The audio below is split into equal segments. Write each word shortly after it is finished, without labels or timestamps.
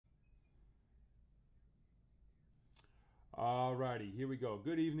Alrighty, here we go.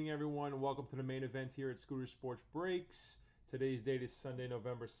 Good evening, everyone. Welcome to the main event here at Scooter Sports Breaks. Today's date is Sunday,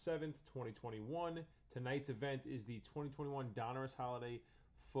 November 7th, 2021. Tonight's event is the 2021 Donruss Holiday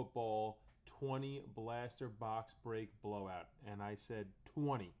Football 20 Blaster Box Break Blowout. And I said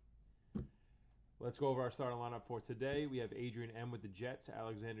 20. Let's go over our starting lineup for today. We have Adrian M. with the Jets,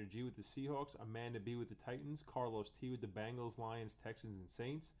 Alexander G. with the Seahawks, Amanda B. with the Titans, Carlos T. with the Bengals, Lions, Texans, and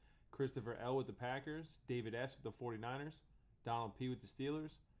Saints, Christopher L. with the Packers, David S. with the 49ers, Donald P. with the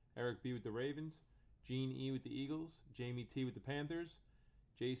Steelers, Eric B. with the Ravens, Gene E. with the Eagles, Jamie T. with the Panthers,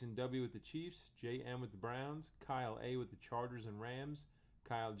 Jason W. with the Chiefs, J. M. with the Browns, Kyle A. with the Chargers and Rams,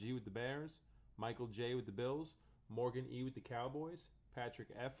 Kyle G. with the Bears, Michael J. with the Bills, Morgan E. with the Cowboys, Patrick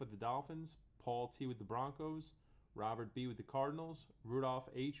F. with the Dolphins, Paul T. with the Broncos, Robert B. with the Cardinals, Rudolph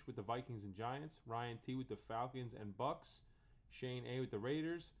H. with the Vikings and Giants, Ryan T. with the Falcons and Bucks, Shane A. with the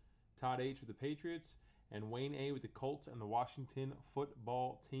Raiders, Todd H. with the Patriots, and Wayne A. with the Colts and the Washington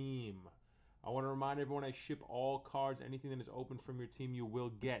football team. I want to remind everyone I ship all cards. Anything that is open from your team you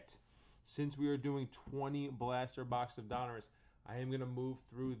will get. Since we are doing 20 blaster boxes of Donruss, I am going to move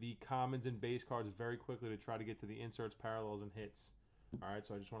through the commons and base cards very quickly to try to get to the inserts, parallels, and hits. Alright,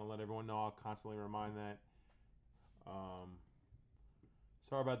 so I just want to let everyone know. I'll constantly remind that.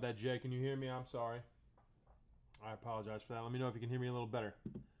 Sorry about that, Jay. Can you hear me? I'm sorry. I apologize for that. Let me know if you can hear me a little better.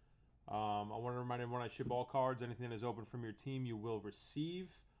 I want to remind everyone I ship all cards. Anything that is open from your team, you will receive.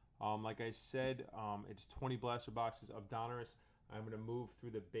 Like I said, it's 20 blaster boxes of Donruss. I'm going to move through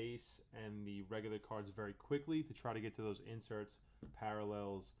the base and the regular cards very quickly to try to get to those inserts,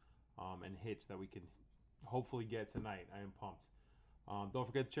 parallels, and hits that we can hopefully get tonight. I am pumped. Don't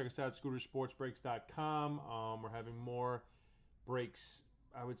forget to check us out at scootersportsbreaks.com. We're having more breaks,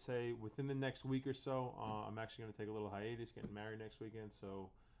 I would say, within the next week or so. I'm actually going to take a little hiatus, getting married next weekend, so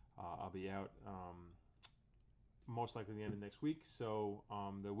I'll be out most likely the end of next week. So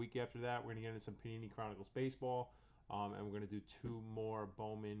the week after that, we're going to get into some Panini Chronicles Baseball, and we're going to do 2 more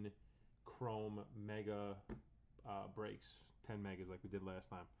Bowman Chrome Mega breaks, 10 megas like we did last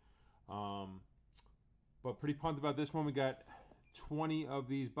time. But pretty pumped about this one. We got 20 of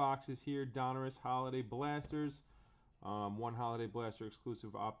these boxes here, Donruss Holiday Blasters. 1 Holiday Blaster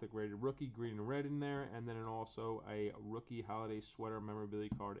exclusive optic rated rookie, green and red in there, and then also a rookie holiday sweater memorabilia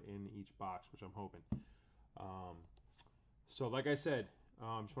card in each box, which I'm hoping. So like I said, just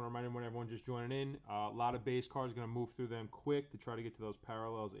want to remind everyone just joining in, a lot of base cards, going to move through them quick to try to get to those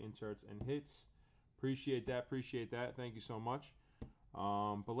parallels, inserts, and hits. Appreciate that. Thank you so much.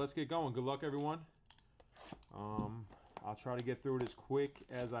 But let's get going. Good luck, everyone. I'll try to get through it as quick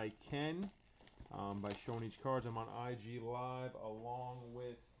as I can by showing each card. I'm on IG Live along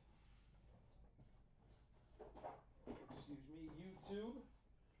with, YouTube.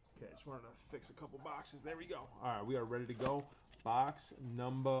 Okay, just wanted to fix a couple boxes. There we go. All right, we are ready to go. Box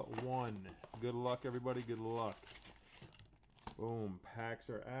number 1. Good luck, everybody. Good luck. Boom. Packs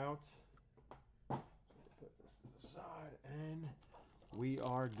are out. Put this to the side, and we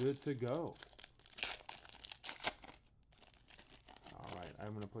are good to go. Alright, I'm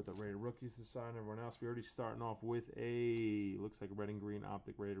going to put the rated rookies to the side and everyone else. We're already starting off with a, looks like a red and green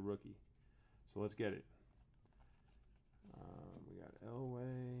optic rated rookie. So let's get it. We got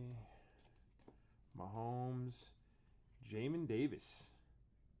Elway, Mahomes, Jamin Davis.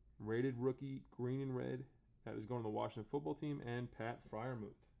 Rated rookie, green and red. That is going to the Washington football team, and Pat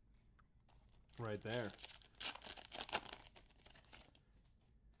Freiermuth. Right there.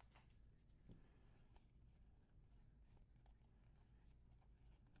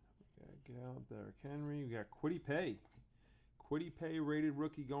 Gallup, Derrick Henry. We got Kwity Paye. Kwity Paye rated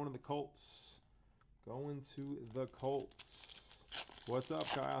rookie going to the Colts. What's up,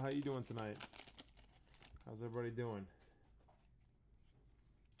 Kyle? How you doing tonight? How's everybody doing?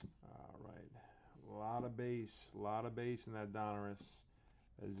 All right. A lot of base in that Donruss.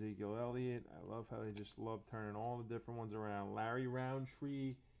 Ezekiel Elliott. I love how they just love turning all the different ones around. Larry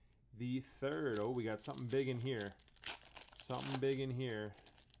Roundtree the third. Oh, we got something big in here.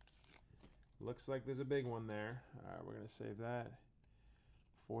 Looks like there's a big one there. All right, we're going to save that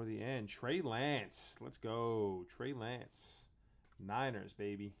for the end. Trey Lance. Let's go. Trey Lance. Niners,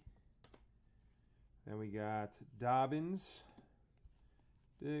 baby. Then we got Dobbins,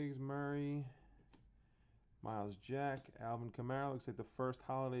 Diggs, Murray, Miles Jack, Alvin Kamara. Looks like the first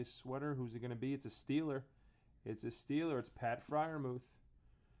holiday sweater. Who's it going to be? It's a Steeler. It's Pat Freiermuth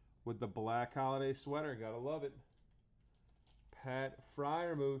with the black holiday sweater. Gotta love it. Pat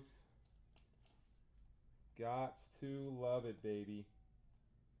Freiermuth. Gots to love it, baby.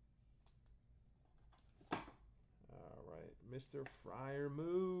 All right, Mr.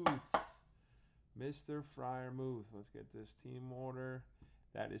 Freiermuth. Mr. Fryermuth. Let's get this team order.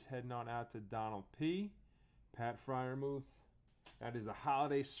 That is heading on out to Donald P. Pat Fryermuth. That is a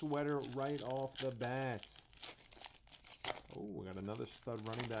holiday sweater right off the bat. Oh, we got another stud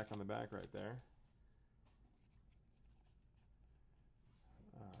running back on the back right there.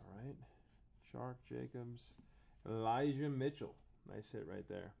 All right. Shark Jacobs. Elijah Mitchell. Nice hit right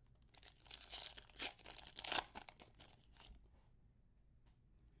there.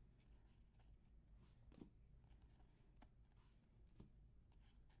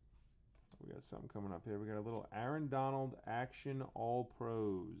 We got something coming up here. We got a little Aaron Donald Action All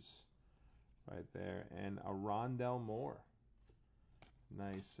Pros right there. And a Rondell Moore.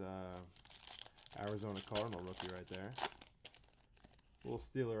 Nice Arizona Cardinal rookie right there. Little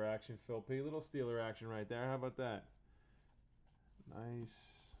Steeler action, Phil P. Little Steeler action right there. How about that? Nice.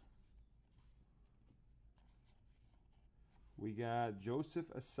 We got Joseph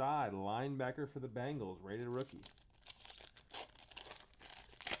Assad, linebacker for the Bengals, rated rookie.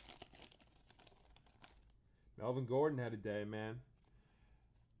 Melvin Gordon had a day, man.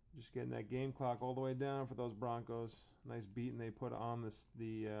 Just getting that game clock all the way down for those Broncos. Nice beating they put on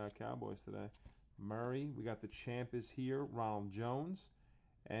the Cowboys today. Murray, we got the champ is here, Ronald Jones,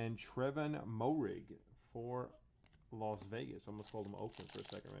 and Trevon Moehrig for Las Vegas. Almost called him Oakland for a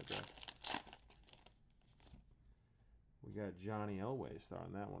second right there. We got Johnny Elway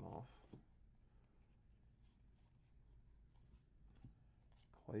starting that one off.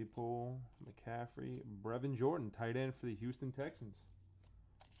 Claypool, McCaffrey, Brevin Jordan, tight end for the Houston Texans.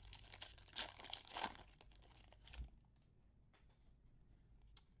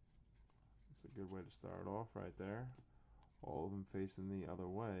 That's a good way to start off right there. All of them facing the other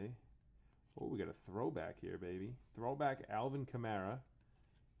way. Oh, we got a throwback here, baby. Throwback Alvin Kamara.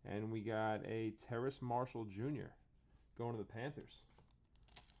 And we got a Terrace Marshall Jr. going to the Panthers.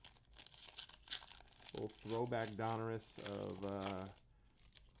 Little throwback Donruss of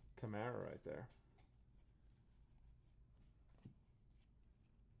Kamara right there.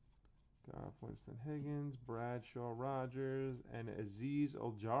 Got Winston Higgins, Bradshaw Rogers, and Azeez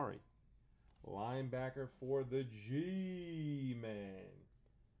Ojari. Linebacker for the G-Man.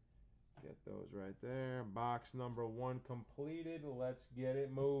 Get those right there. Box number 1 completed. Let's get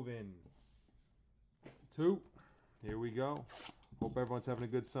it moving. 2. Here we go. Hope everyone's having a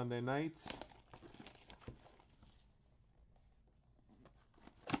good Sunday night.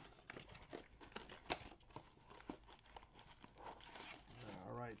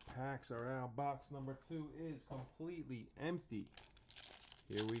 All right, packs are out. Box number 2 is completely empty.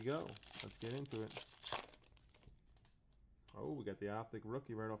 Here we go. Let's get into it. Oh, we got the Optic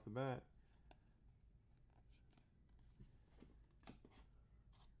rookie right off the bat.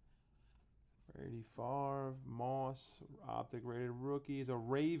 Brady Favre, Moss, Optic rated rookie is a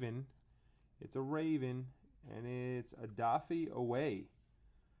Raven. It's a Raven, and it's Adafi Away.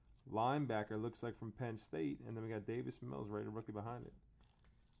 Linebacker looks like from Penn State, and then we got Davis Mills rated rookie behind it.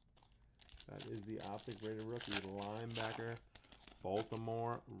 That is the Optic rated rookie, linebacker,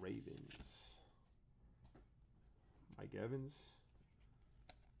 Baltimore Ravens. Mike Evans.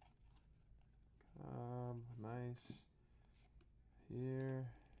 Nice. Here.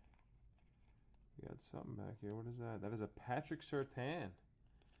 We got something back here. What is that? That is a Patrick Surtain.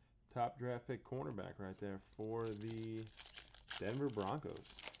 Top draft pick cornerback right there for the Denver Broncos.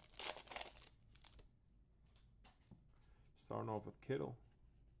 Starting off with Kittle.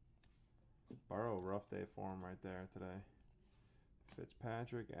 Burrow, rough day for him right there today.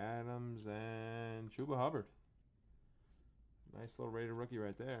 Fitzpatrick, Adams, and Chuba Hubbard. Nice little rated rookie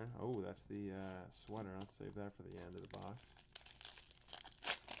right there. Oh, that's the sweater. Let's save that for the end of the box.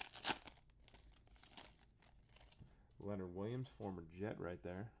 Leonard Williams, former Jet right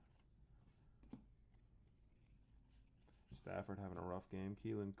there. Stafford having a rough game.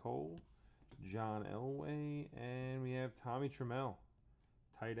 Keelan Cole, John Elway, and we have Tommy Tremel,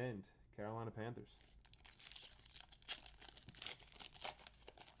 tight end, Carolina Panthers.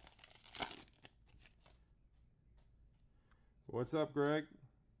 What's up, Greg?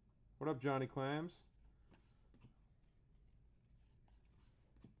 What up, Johnny Clams?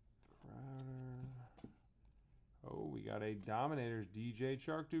 Crowder. Oh, we got a Dominators DJ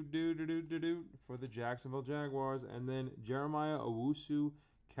Chark for the Jacksonville Jaguars, and then Jeremiah Owusu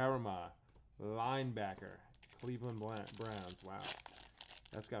Karama, linebacker, Cleveland Browns. Wow,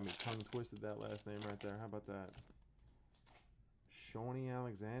 that's got me tongue twisted, that last name right there. How about that? Shawnee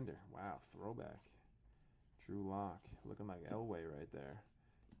Alexander. Wow, throwback. Drew Lock, looking like Elway right there.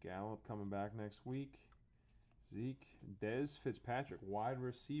 Gallup coming back next week. Zeke. Dez Fitzpatrick, wide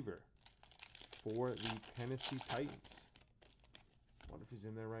receiver for the Tennessee Titans. Wonder if he's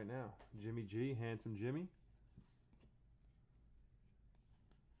in there right now. Jimmy G, Handsome Jimmy.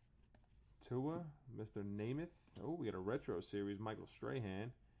 Tua, Mr. Namath. Oh, we got a retro series, Michael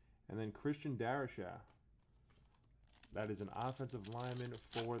Strahan. And then Christian Darrisaw. That is an offensive lineman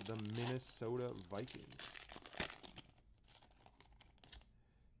for the Minnesota Vikings.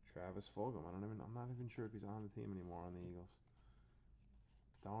 Travis Fulgham. I'm not even sure if he's on the team anymore on the Eagles.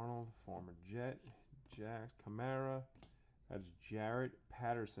 Darnold, former Jet. Jack Kamara. That's Jarrett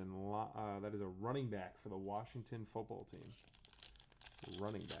Patterson. That is a running back for the Washington football team.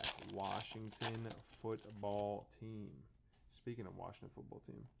 Running back, Washington football team. Speaking of Washington football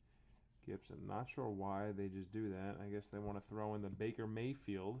team, Gibson. Not sure why they just do that. I guess they want to throw in the Baker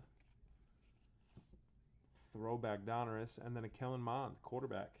Mayfield throwback Donruss, and then a Kellen Mond,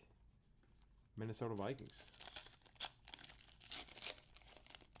 quarterback, Minnesota Vikings.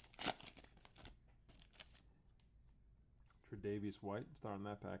 Tre'Davious White, starting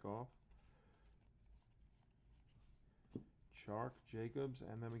that pack off. Chark, Jacobs,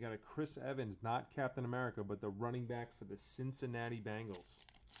 and then we got a Chris Evans, not Captain America, but the running back for the Cincinnati Bengals.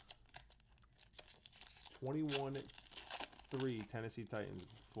 21-3 Tennessee Titans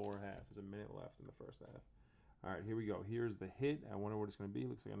before half. There's a minute left in the first half. All right, here we go. Here's the hit. I wonder what it's going to be.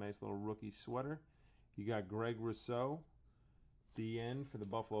 Looks like a nice little rookie sweater. You got Greg Rousseau, DN for the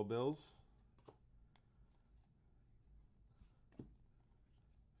Buffalo Bills.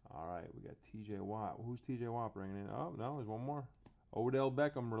 All right, we got TJ Watt. Who's TJ Watt bringing in? Oh, no, there's one more. Odell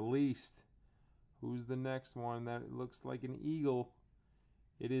Beckham released. Who's the next one that looks like an Eagle?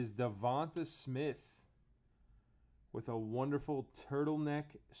 It is Devonta Smith with a wonderful turtleneck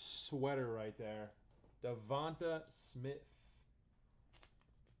sweater right there. Devonta Smith.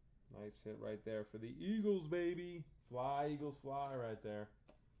 Nice hit right there for the Eagles, baby. Fly, Eagles, fly right there.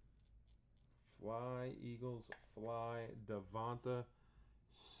 Fly, Eagles, fly. Devonta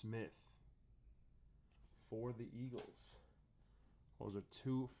Smith for the Eagles. Those are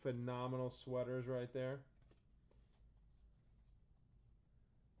two phenomenal sweaters right there.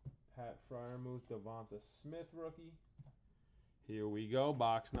 Pat Fryermuth, Devonta Smith rookie. Here we go,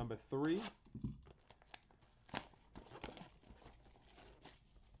 box number 3.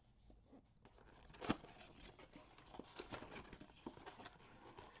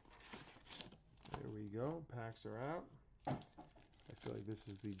 There we go, packs are out. I feel like this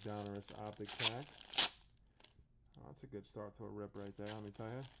is the Donruss Optic pack. Oh, that's a good start to a rip right there, let me tell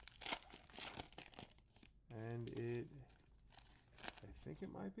you. And I think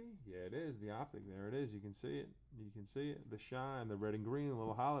it might be. Yeah, it is. The Optic. There it is. You can see it. You can see it. The shine, the red and green, a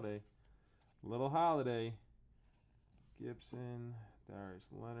little holiday. Little holiday. Gibson, Darius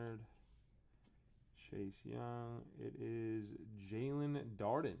Leonard, Chase Young. It is Jalen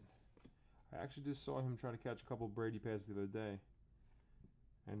Darden. I actually just saw him try to catch a couple Brady passes the other day.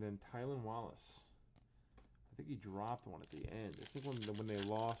 And then Tylan Wallace. I think he dropped one at the end. I think when they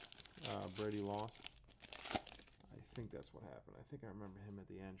lost, Brady lost. I think that's what happened. I think I remember him at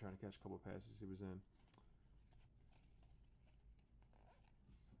the end trying to catch a couple of passes he was in.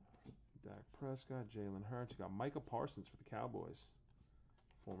 Dak Prescott, Jalen Hurts. You got Micah Parsons for the Cowboys.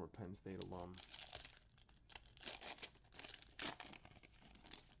 Former Penn State alum.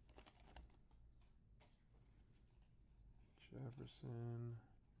 Jefferson.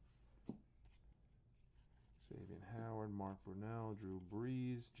 Xavier Howard, Mark Brunell, Drew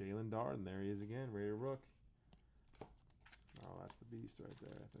Brees, Jalen Darden. There he is again, ready to rook. Oh, that's the beast right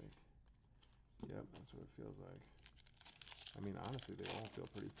there, I think. Yep, that's what it feels like. I mean, honestly, they all feel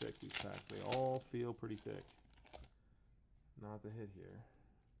pretty thick, these packs. They all feel pretty thick. Not the hit here.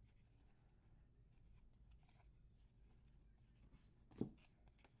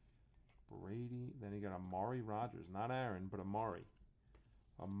 Brady. Then you got Amari Rodgers. Not Aaron, but Amari.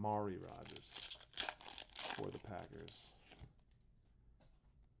 Amari Rodgers for the Packers.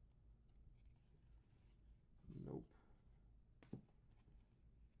 Nope.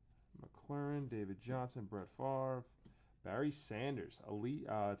 McLaurin, David Johnson, Brett Favre, Barry Sanders, Elite.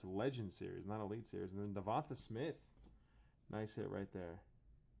 It's a Legend Series, not Elite Series. And then Devonta Smith. Nice hit right there.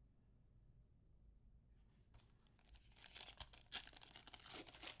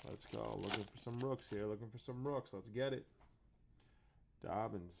 Let's go. Looking for some rooks here. Looking for some rooks. Let's get it.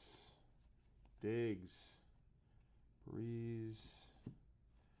 Dobbins, Diggs, Breeze,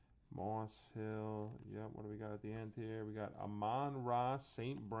 Moss Hill. Yep, what do we got at the end here? We got Amon-Ra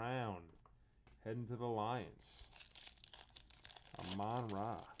St. Brown heading to the Lions.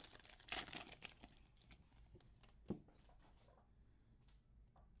 Amon-Ra.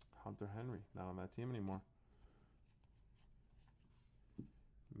 Hunter Henry, not on that team anymore.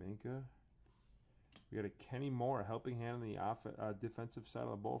 Minka, We got a Kenny Moore, helping hand on the defensive side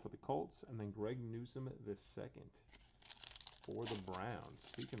of the ball for the Colts, and then Greg Newsome the second for the Browns.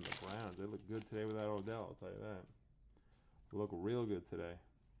 Speaking of the Browns, they look good today without Odell, I'll tell you that. They look real good today.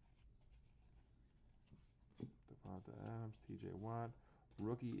 Devonta Adams, T.J. Watt.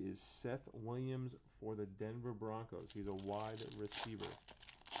 Rookie is Seth Williams for the Denver Broncos. He's a wide receiver.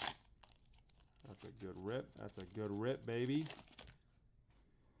 That's a good rip. That's a good rip, baby.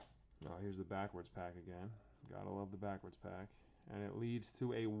 Oh, here's the backwards pack again. Gotta love the backwards pack. And it leads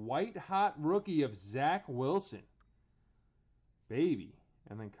to a white-hot rookie of Zach Wilson. Baby.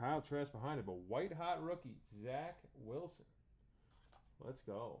 And then Kyle Trask behind it. But white-hot rookie, Zach Wilson. Let's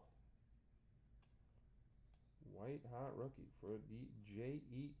go. White-hot rookie for the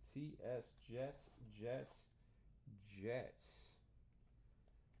Jets. Jets.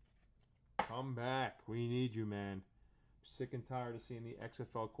 Come back. We need you, man. Sick and tired of seeing the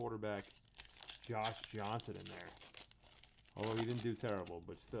XFL quarterback Josh Johnson in there. Although he didn't do terrible,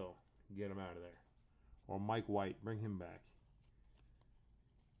 but still, get him out of there. Or Mike White, bring him back.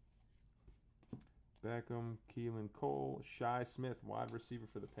 Beckham, Keelan Cole, Shi Smith, wide receiver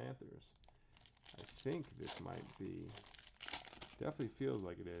for the Panthers. I think this might be, definitely feels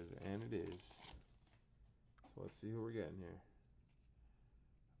like it is, and it is. So let's see who we're getting here.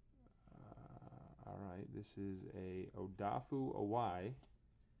 All right, this is a Odafu Awai. I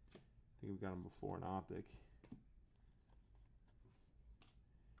think we've got him before in Optic.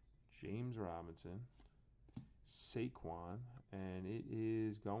 James Robinson, Saquon, and it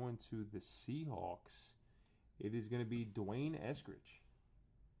is going to the Seahawks. It is going to be Dwayne Eskridge.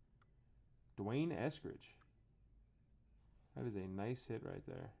 Dwayne Eskridge. That is a nice hit right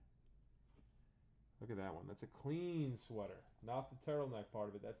there. Look at that one. That's a clean sweater. Not the turtleneck part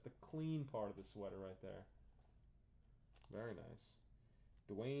of it. That's the clean part of the sweater right there. Very nice.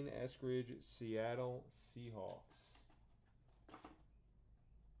 Dwayne Eskridge, Seattle Seahawks.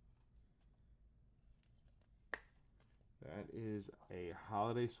 That is a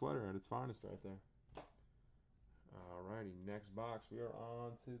holiday sweater at its finest right there. Alrighty, next box. We are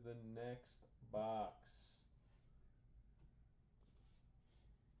on to the next box.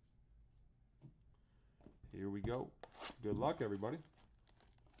 Here we go. Good luck, everybody.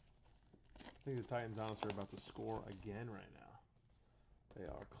 I think the Titans honestly are about to score again right now. They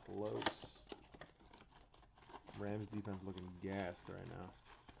are close. Rams defense looking gassed right now.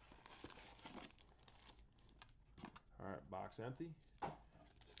 All right, box empty.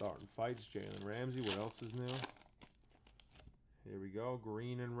 Starting fights, Jalen Ramsey. What else is new? Here we go.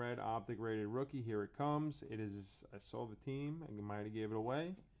 Green and red optic rated rookie. Here it comes. It is, I saw the team. I might have gave it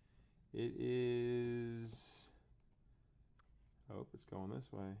away. It is, oh, it's going this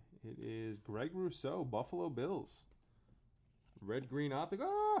way. It is Greg Rousseau, Buffalo Bills. Red-green optic.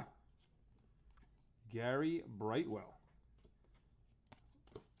 Ah! Gary Brightwell.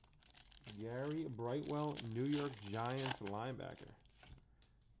 Gary Brightwell, New York Giants linebacker.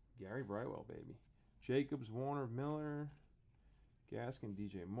 Gary Brightwell, baby. Jacobs, Warner, Miller, Gaskin,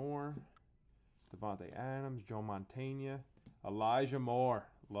 DJ Moore, Devontae Adams, Joe Montana, Elijah Moore.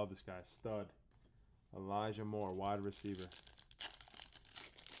 Love this guy, stud. Elijah Moore, wide receiver.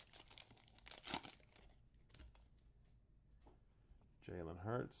 Jalen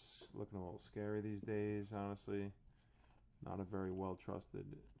Hurts, looking a little scary these days, honestly. Not a very well-trusted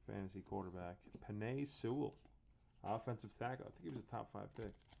fantasy quarterback. Penei Sewell, offensive tackle. I think he was a top 5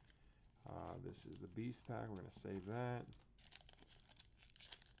 pick. This is the Beast Pack. We're going to save that.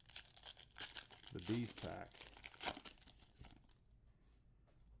 The Beast Pack.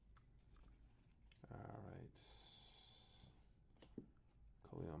 All right.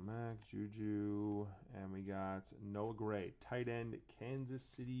 Khalil Mack, Juju, and we got Noah Gray, tight end, Kansas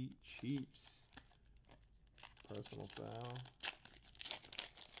City Chiefs. Personal foul.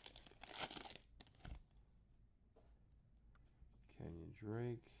 Kenyon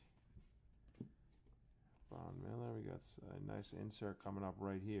Drake. Von Miller. We got a nice insert coming up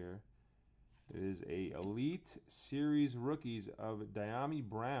right here. It is a Elite Series rookies of Diami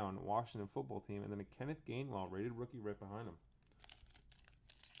Brown, Washington football team, and then a Kenneth Gainwell, rated rookie right behind him.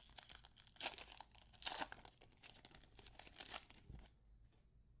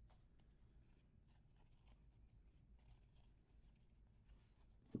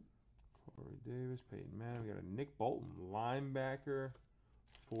 Corey Davis, Peyton Manning. We got a Nick Bolton, linebacker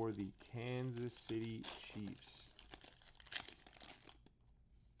for the Kansas City Chiefs.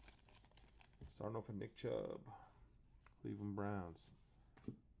 Starting off with Nick Chubb, Cleveland Browns.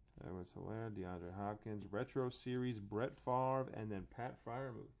 Edwards Hilaire, DeAndre Hopkins, Retro Series, Brett Favre, and then Pat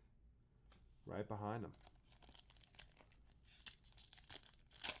Freiermuth right behind him.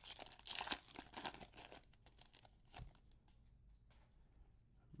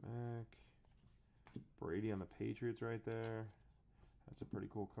 Brady on the Patriots right there. That's a pretty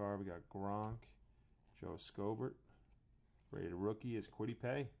cool card. We got Gronk, Joe Scobert. Rated rookie is Kwity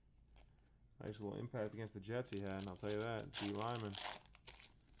Paye. Nice little impact against the Jets he had, I'll tell you that. D. Lyman.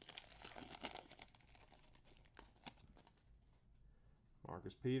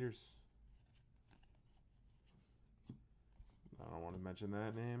 Marcus Peters. I don't want to mention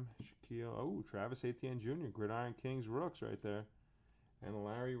that name. Shaquille. Oh, Travis Etienne Jr. Gridiron Kings Rooks right there. And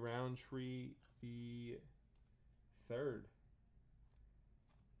Larry Roundtree the third.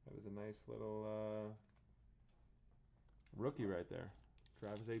 That was a nice little rookie right there.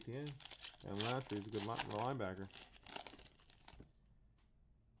 Travis Etienne. And Roundtree is a good linebacker.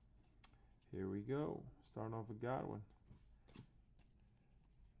 Here we go. Starting off with Godwin.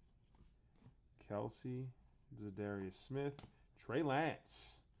 Kelsey. Zadarius Smith. Trey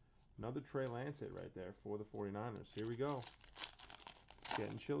Lance. Another Trey Lance hit right there for the 49ers. Here we go. It's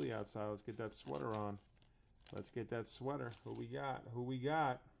getting chilly outside. Let's get that sweater on. Let's get that sweater. Who we got? Who we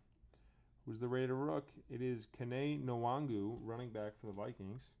got? Who's the Raider rook? It is Kene Nwangu, running back for the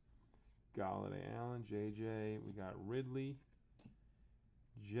Vikings. Galladay Allen, JJ. We got Ridley,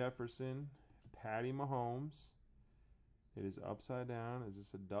 Jefferson, Patty Mahomes. It is upside down. Is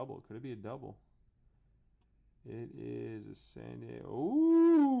this a double? Could it be a double? It is a San Diego.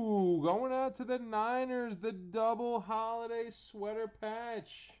 Ooh, going out to the Niners. The double holiday sweater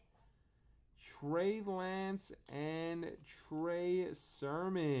patch. Trey Lance and Trey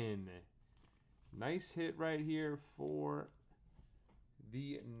Sermon. Nice hit right here for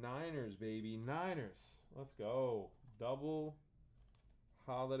the Niners, baby. Niners. Let's go. Double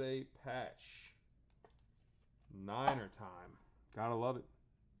holiday patch. Niner time. Gotta love it.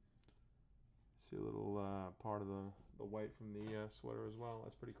 See a little part of the white from the sweater as well.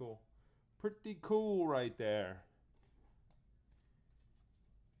 That's pretty cool. Pretty cool right there.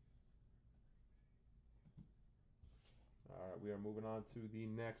 All right, we are moving on to the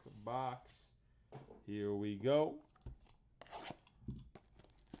next box. Here we go.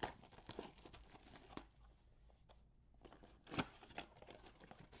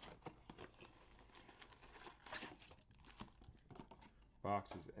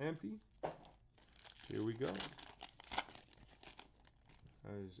 Box is empty. Here we go.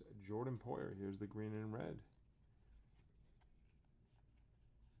 That is Jordan Poyer. Here's the green and red.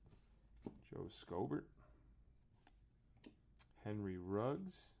 Joe Scobert. Henry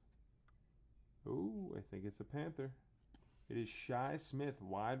Ruggs. Ooh, I think it's a Panther. It is Shi Smith,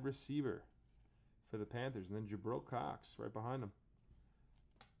 wide receiver for the Panthers. And then Jabril Cox right behind him.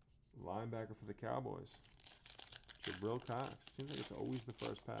 Linebacker for the Cowboys. Jabril Cox. Seems like it's always the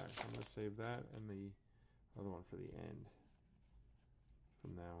first pack. I'm going to save that and the other one for the end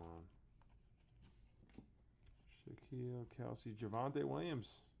from now on. Shaquille, Kelsey, Javonte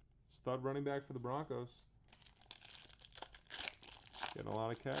Williams. Stud running back for the Broncos. Getting a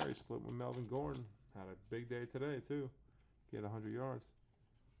lot of carries. Split with Melvin Gordon. Had a big day today, too. Get 100 yards.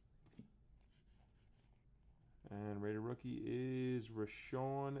 And Raider rookie is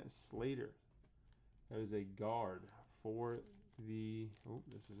Rashawn Slater. That is a guard for the... Oh,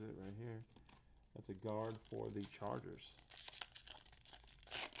 this is it right here. That's a guard for the Chargers.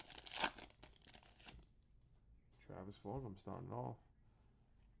 Travis Fulgham starting off.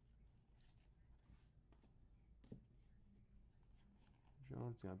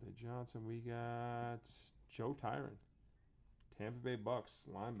 Jones, Deontay Johnson. We got Joe Tyron. Tampa Bay Bucks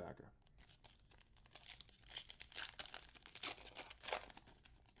linebacker.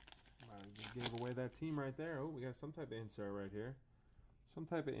 Just gave away that team right there. Oh, we got some type of insert right here. Some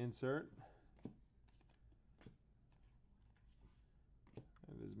type of insert.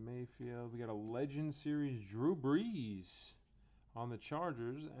 That is Mayfield. We got a Legend Series Drew Brees on the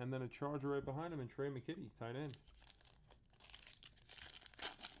Chargers. And then a Charger right behind him and Trey McKitty, tight end.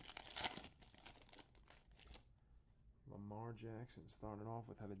 Lamar Jackson started off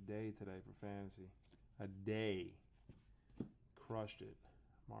with, had a day today for fantasy. A day. Crushed it.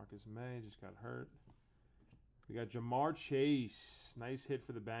 Marcus May just got hurt. We got Jamar Chase. Nice hit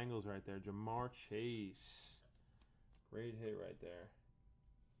for the Bengals right there. Jamar Chase. Great hit right there.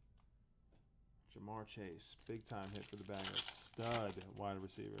 Jamar Chase. Big time hit for the Bengals. Stud wide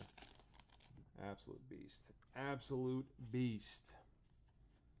receiver. Absolute beast. Absolute beast.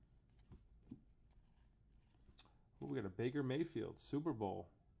 Ooh, we got a Baker Mayfield. Super Bowl.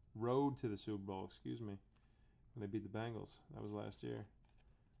 Road to the Super Bowl, excuse me. When they beat the Bengals. That was last year.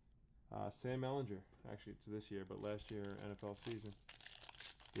 Sam Ellinger. Actually, it's this year, but last year, NFL season.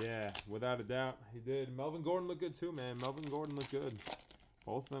 Yeah, without a doubt, he did. Melvin Gordon looked good too, man. Melvin Gordon looked good.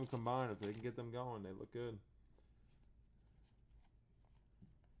 Both of them combined, if they can get them going, they look good.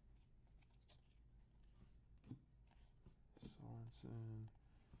 Johnson.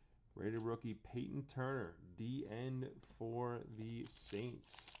 Rated rookie Peyton Turner. DN for the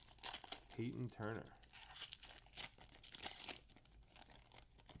Saints. Peyton Turner.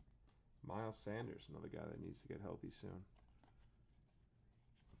 Miles Sanders, another guy that needs to get healthy soon.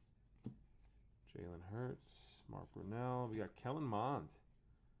 Jalen Hurts. Mark Brunell. We got Kellen Mond.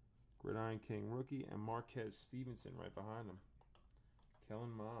 Gridiron King rookie. And Marquez Stevenson right behind him.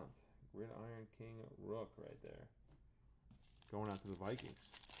 Kellen Mond. Gridiron King rook right there. Going out to the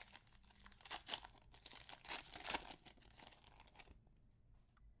Vikings.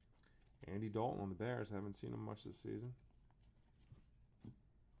 Andy Dalton on the Bears. Haven't seen him much this season.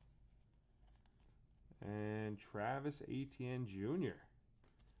 And Travis Etienne Jr.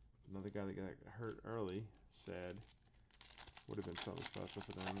 Another guy that got hurt early. Sad. Would have been something special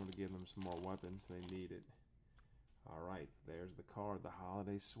for them. Would have given them some more weapons. They need it. Alright, there's the card. The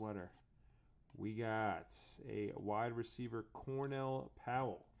holiday sweater. We got a wide receiver, Cornell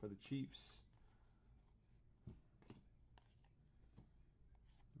Powell for the Chiefs.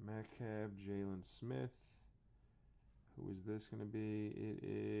 Metcalf, Jalen Smith. Who is this going to be? It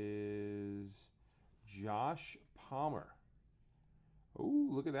is Josh Palmer. Oh,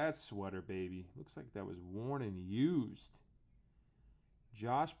 look at that sweater, baby. Looks like that was worn and used.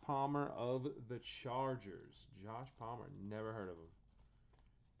 Josh Palmer of the Chargers. Josh Palmer. Never heard of him.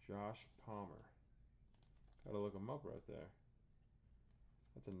 Josh Palmer. Gotta look him up right there.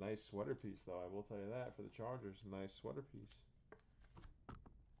 That's a nice sweater piece, though. I will tell you that for the Chargers. Nice sweater piece.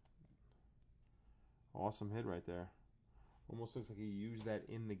 Awesome hit right there. Almost looks like he used that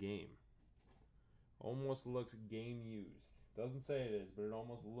in the game. Almost looks game used. Doesn't say it is, but it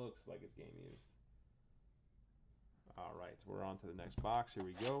almost looks like it's game used. All right, so we're on to the next box. Here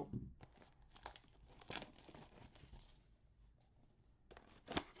we go.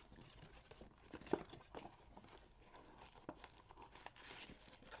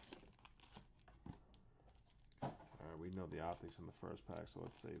 All right, we know the optics in the first pack, so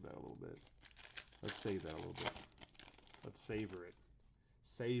let's save that a little bit. Let's save that a little bit. Let's savor it.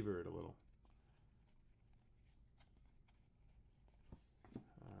 Savor it a little.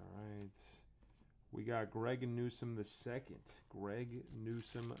 All right. We got Greg Newsome the second. Greg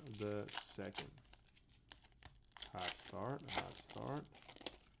Newsome the second. Hot start. Hot start.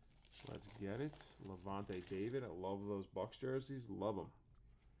 Let's get it. Levante David. I love those Bucs jerseys. Love them.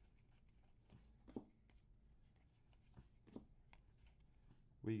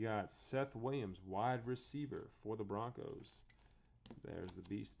 We got Seth Williams, wide receiver for the Broncos. There's the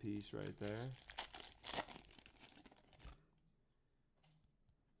beast piece right there.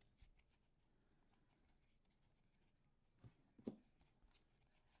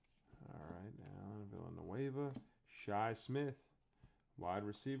 All right, now Villanueva. Shi Smith, wide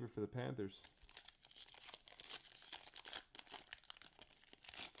receiver for the Panthers.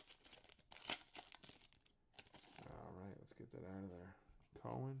 All right, let's get that out of there.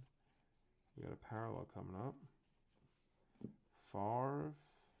 Cohen. We got a parallel coming up. Favre.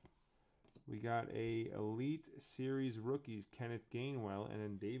 We got a Elite Series rookies, Kenneth Gainwell, and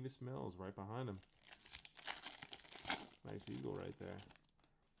then Davis Mills right behind him. Nice eagle right there.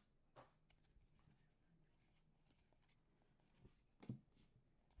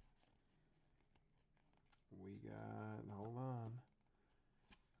 We got, hold on.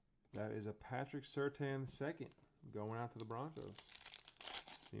 That is a Patrick Surtain II going out to the Broncos.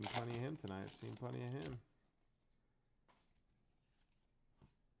 Seen plenty of him tonight. Seen plenty of him.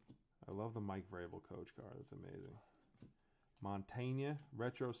 I love the Mike Vrabel coach card. That's amazing. Montaigne,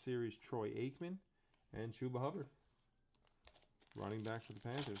 Retro Series Troy Aikman, and Chuba Hubbard. Running back for the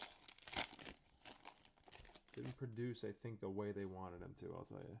Panthers. Didn't produce, I think, the way they wanted him to, I'll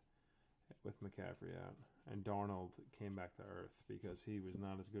tell you. With McCaffrey out. And Darnold came back to earth because he was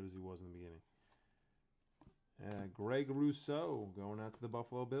not as good as he was in the beginning. Greg Rousseau going out to the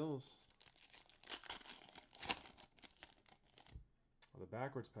Buffalo Bills. The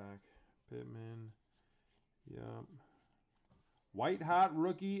backwards pack. Pittman. Yup. White hot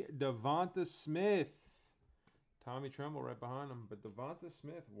rookie Devonta Smith. Tommy Tremble right behind him. But Devonta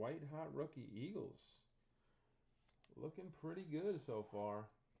Smith, white hot rookie Eagles. Looking pretty good so far.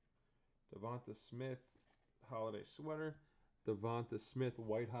 Devonta Smith holiday sweater. Devonta Smith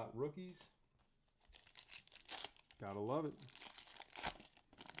white hot rookies. Gotta love it.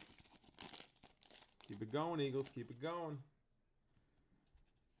 Keep it going, Eagles. Keep it going.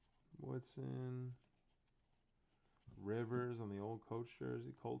 Woodson. Rivers on the old Colts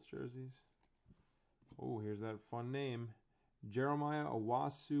jerseys. Oh, here's that fun name. Jeremiah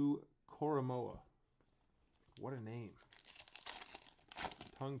Owasu Koromoa. What a name.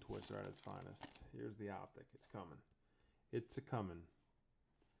 Tongue twister at its finest. Here's the optic. It's coming. It's a coming.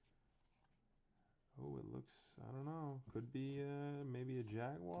 Oh, it looks, I don't know. Could be maybe a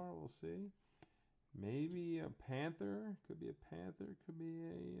Jaguar. We'll see. Maybe a Panther. Could be a Panther. Could be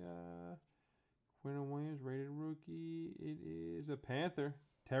a Quinton Williams, rated rookie. It is a Panther.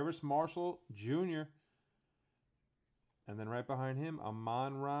 Terrace Marshall Jr. And then right behind him,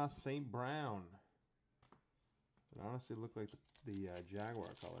 Amon-Ra St. Brown. It honestly looked like the Jaguar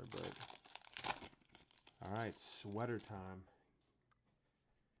color, but... Alright, sweater time.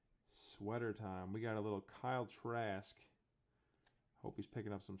 Sweater time. We got a little Kyle Trask. Hope he's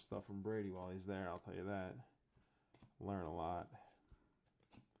picking up some stuff from Brady while he's there, I'll tell you that. Learn a lot.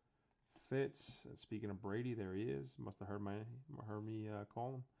 Fitz. And speaking of Brady, there he is. Must have heard me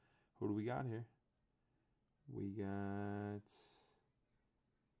call him. Who do we got here? We got...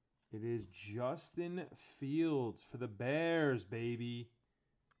 It is Justin Fields for the Bears, baby.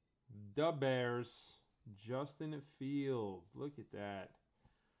 The Bears. Justin Fields. Look at that.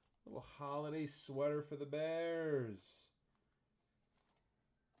 Little holiday sweater for the Bears.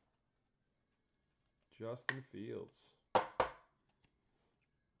 Justin Fields.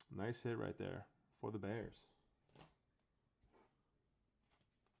 Nice hit right there for the Bears.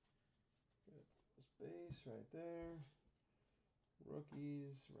 Base right there.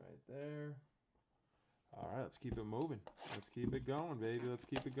 Rookies right there. All right, let's keep it moving. Let's keep it going, baby. Let's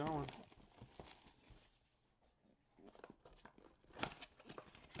keep it going.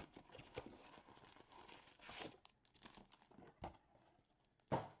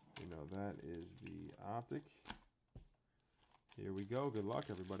 You know, that is the optic. Here we go. Good luck,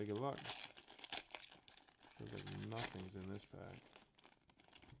 everybody. Good luck. Feels like nothing's in this pack.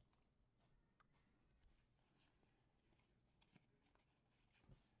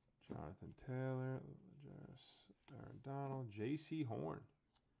 Jonathan Taylor, Aaron Donald, J.C. Horn.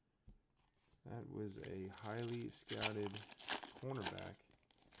 That was a highly scouted cornerback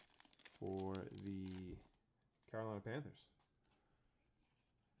for the Carolina Panthers.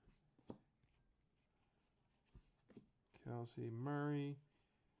 Kelsey Murray.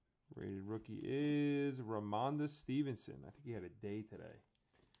 Rated rookie is Ramondre Stevenson. I think he had a day today.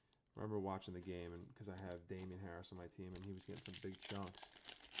 I remember watching the game, and because I have Damian Harris on my team, and he was getting some big chunks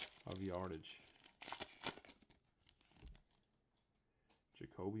of yardage.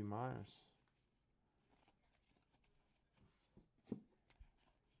 Jacoby Myers.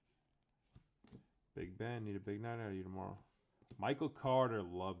 Big Ben, need a big night out of you tomorrow. Michael Carter,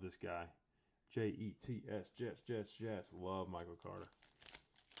 love this guy. Jets, Jets. Love Michael Carter.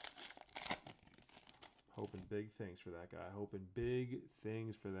 Hoping big things for that guy. Hoping big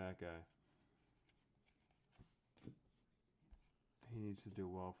things for that guy. He needs to do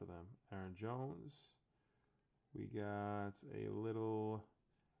well for them. Aaron Jones. We got a little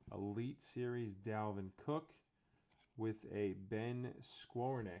Elite Series Dalvin Cook with a Ben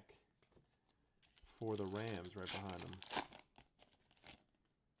Skowronek for the Rams right behind him.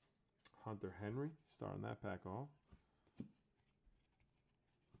 Hunter Henry, starting that pack off.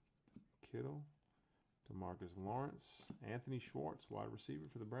 Kittle. DeMarcus Lawrence. Anthony Schwartz, wide receiver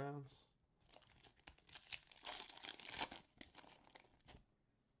for the Browns.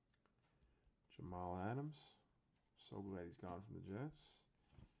 Jamal Adams. So glad he's gone from the Jets.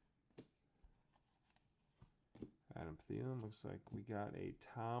 Adam Thielen. Looks like we got a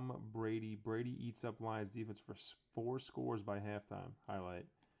Tom Brady. Brady eats up Lions defense for 4 scores by halftime. Highlight.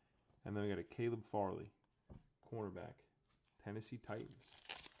 And then we got a Caleb Farley, cornerback. Tennessee Titans.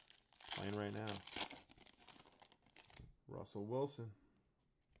 Playing right now. Russell Wilson.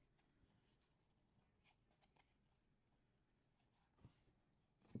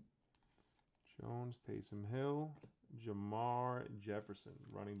 Jones, Taysom Hill, Jamar Jefferson,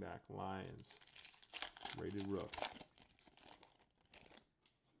 running back, Lions. Rated rook.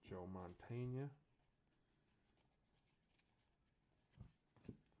 Joe Montana.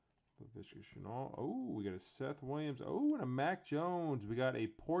 Laviska Shenault. Oh, we got a Seth Williams. Oh, and a Mac Jones. We got a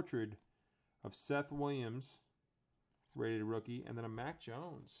portrait of Seth Williams, rated rookie, and then a Mac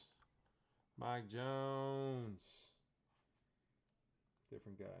Jones. Mike Jones.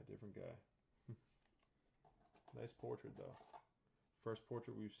 Different guy. Nice portrait, though. First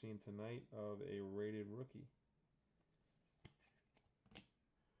portrait we've seen tonight of a rated rookie.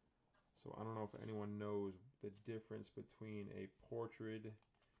 So I don't know if anyone knows the difference between a portrait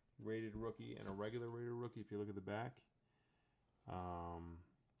rated rookie and a regular rated rookie. If you look at the back,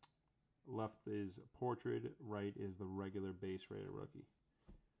 left is portrait, right is the regular base rated rookie.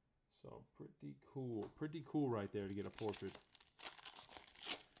 So pretty cool right there to get a portrait.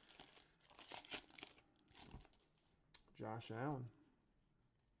 Josh Allen,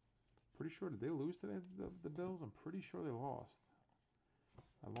 pretty sure, did they lose today, the Bills? I'm pretty sure they lost.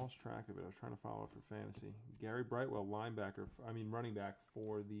 I lost track of it. I was trying to follow up for fantasy. Gary Brightwell, running back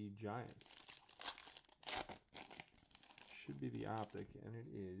for the Giants. Should be the optic, and it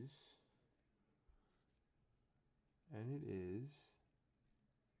is. And it is.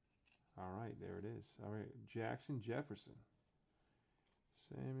 All right, there it is. All right, Jackson Jefferson.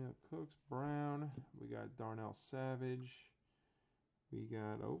 Samuel Cooks, Brown. We got Darnell Savage. We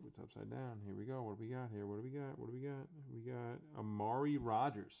got, oh, it's upside down. Here we go. What do we got here? What do we got? What do we got? We got Amari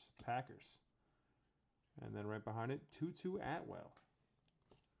Rodgers, Packers. And then right behind it, Tutu Atwell.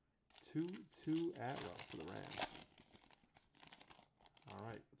 Tutu Atwell for the Rams. All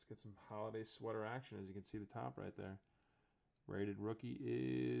right, let's get some holiday sweater action. As you can see the top right there. Rated rookie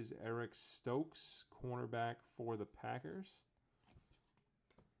is Eric Stokes, cornerback for the Packers.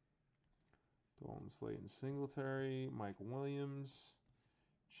 Dalton Slayton Singletary, Mike Williams,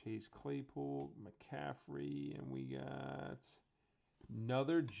 Chase Claypool, McCaffrey, and we got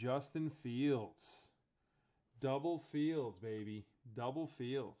another Justin Fields. Double Fields, baby. Double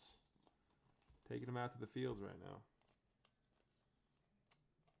Fields. Taking him out to the fields right now.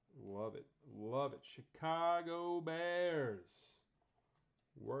 Love it. Love it. Chicago Bears.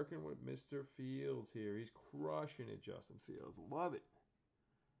 Working with Mr. Fields here. He's crushing it, Justin Fields. Love it.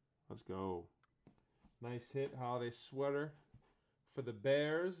 Let's go. Nice hit. Holiday sweater for the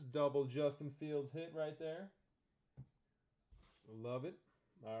Bears. Double Justin Fields hit right there. Love it.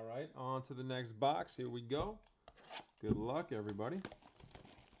 All right. On to the next box. Here we go. Good luck, everybody.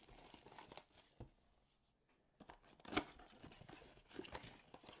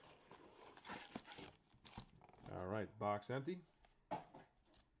 All right, box empty.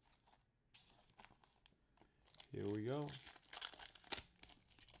 Here we go.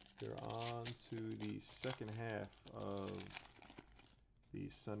 They're on to the second half of the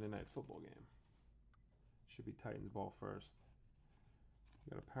Sunday night football game. Should be Titans ball first.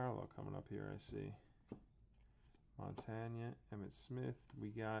 We got a parallel coming up here, I see. Montana, Emmitt Smith. We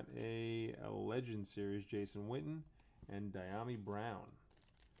got a Legend Series, Jason Witten and Diami Brown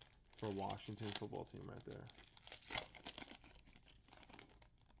for Washington football team right there.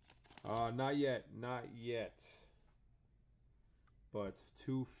 Not yet. Not yet. But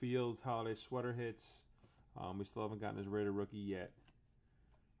 2 Fields holiday sweater hits. We still haven't gotten his rated rookie yet.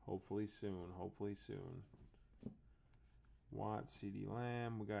 Hopefully soon. Hopefully soon. Watt, CeeDee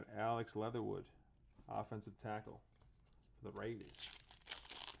Lamb. We got Alex Leatherwood, offensive tackle for the Raiders.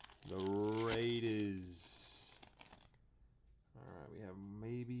 The Raiders. All right, we have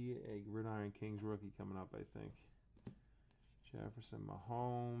maybe a Gridiron Kings rookie coming up, I think. Jefferson,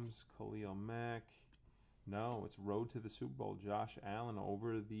 Mahomes, Khalil Mack. No, it's road to the Super Bowl. Josh Allen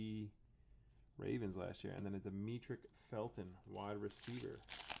over the Ravens last year. And then a Demetric Felton, wide receiver.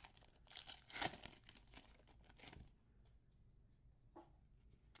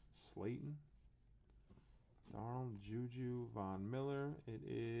 Slayton. Darnold, Juju, Von Miller. It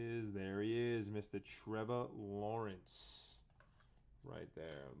is, there he is, Mr. Trevor Lawrence. Right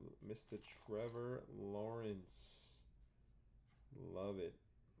there. Mr. Trevor Lawrence. Love it.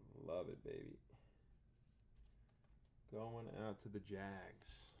 Love it, baby. Going out to the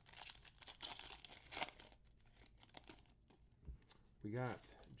Jags. We got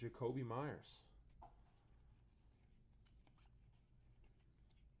Jacoby Myers.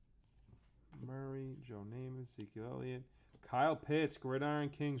 Murray, Joe Namath, Ezekiel Elliott. Kyle Pitts, Gridiron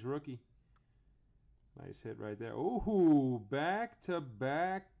Kings rookie. Nice hit right there. Ooh,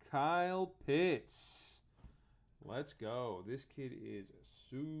 back-to-back Kyle Pitts. Let's go. This kid is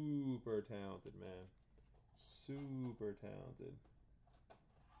super talented, man. Super talented.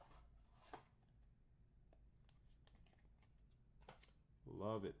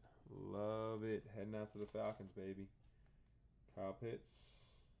 Love it. Love it. Heading out to the Falcons, baby. Kyle Pitts.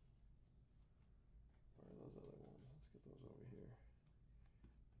 Where are those other ones? Let's get those over here.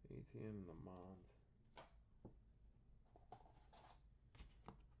 ATM and the Mond.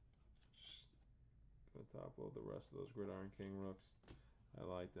 Gonna top load the rest of those Gridiron King rooks. I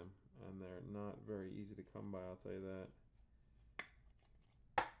like them, and they're not very easy to come by, I'll tell you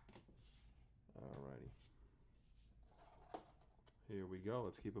that. Alrighty. Here we go.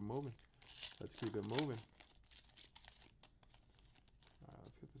 Let's keep it moving. Let's keep it moving. Alright,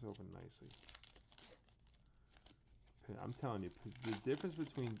 let's get this open nicely. I'm telling you, the difference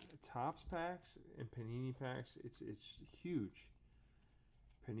between Topps packs and Panini packs, it's huge.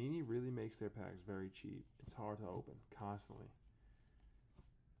 Panini really makes their packs very cheap. It's hard to open constantly.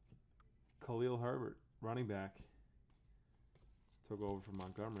 Khalil Herbert, running back, took over from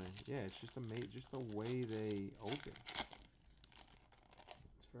Montgomery. Yeah, it's just the way they open.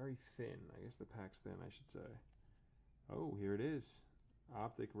 It's very thin. I guess the pack's thin, I should say. Oh, here it is.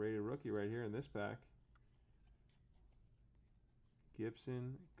 Optic rated rookie right here in this pack.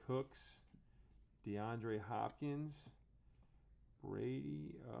 Gibson, Cooks, DeAndre Hopkins,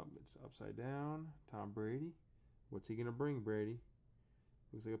 Brady. It's upside down. Tom Brady. What's he going to bring, Brady?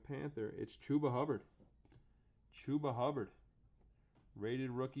 Looks like a Panther. It's Chuba Hubbard. Chuba Hubbard.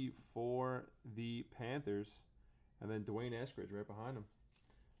 Rated rookie for the Panthers. And then Dwayne Eskridge right behind him.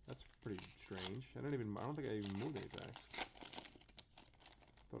 That's pretty strange. I don't think I even moved any packs.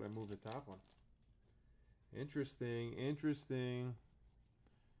 Thought I moved the top one. Interesting.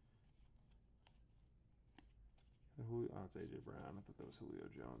 Oh, it's AJ Brown. I thought that was Julio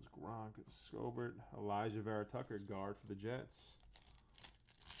Jones. Gronk, Scobert, Elijah Vera Tucker, guard for the Jets.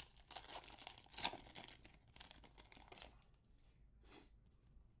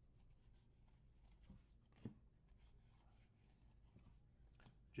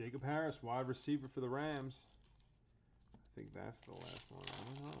 Jacob Harris, wide receiver for the Rams. I think that's the last one. I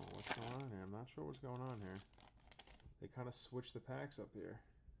don't know what's going on here. I'm not sure what's going on here. They kind of switched the packs up here.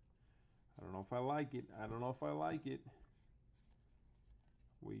 I don't know if I like it.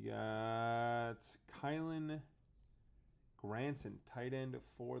 We got Kylan Granson, tight end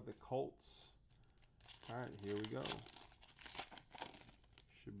for the Colts. All right, here we go.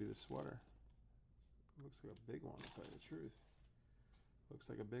 Should be the sweater. Looks like a big one, to tell you the truth. Looks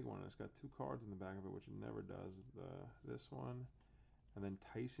like a big one. It's got 2 cards in the back of it, which it never does. This one, and then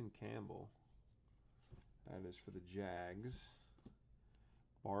Tyson Campbell. That is for the Jags.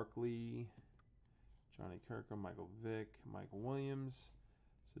 Barkley, Johnny Kirkham, Michael Vick, Mike Williams,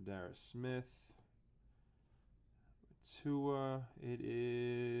 Zadarius Smith, Tua. It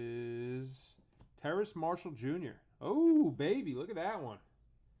is Terrace Marshall Jr. Oh, baby, look at that one.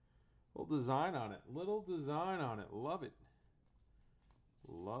 Little design on it. Love it.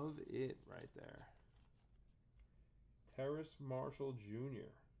 Love it right there. Terrace Marshall Jr.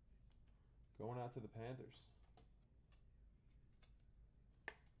 going out to the Panthers.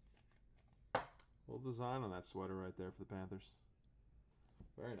 Little design on that sweater right there for the Panthers.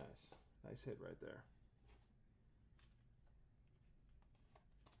 Very nice. Nice hit right there.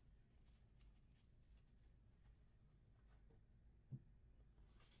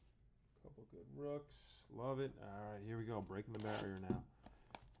 Couple good rooks. Love it. All right, here we go. Breaking the barrier now.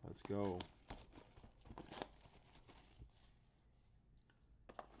 Let's go.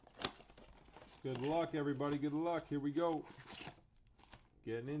 Good luck, everybody. Good luck. Here we go.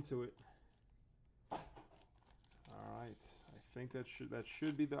 Getting into it. All right. I think that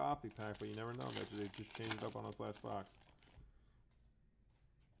should be the Optic pack, but you never know. They just changed it up on us last box.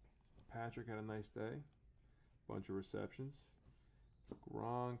 Patrick had a nice day. Bunch of receptions.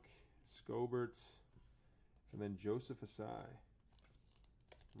 Gronk, Scoberts, and then Joseph Asai.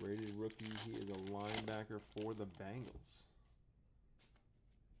 Rated rookie. He is a linebacker for the Bengals.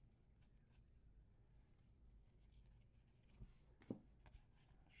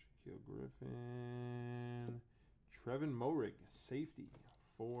 Shaquille Griffin. Trevin Moehrig, safety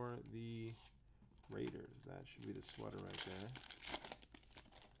for the Raiders. That should be the sweater right there.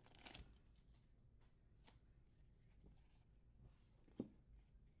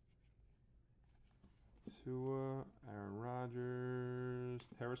 Tua, Aaron Rodgers,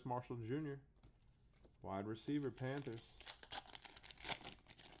 Terrace Marshall Jr., wide receiver, Panthers.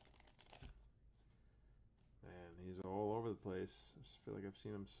 Man, he's all over the place. I just feel like I've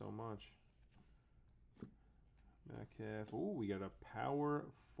seen him so much. Metcalf. Ooh, we got a Power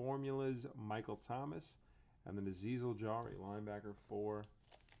Formulas Michael Thomas, and then Azeez Ojari, linebacker for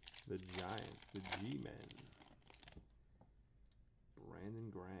the Giants, the G-Men. Brandon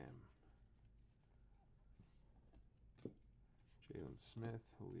Graham. Jalen Smith,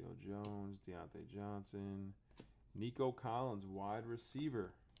 Julio Jones, Deontay Johnson, Nico Collins, wide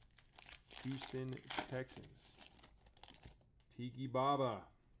receiver, Houston Texans. Tiki Baba.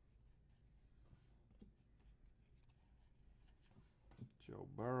 Joe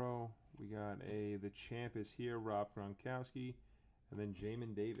Burrow. We got the champ is here, Rob Gronkowski, and then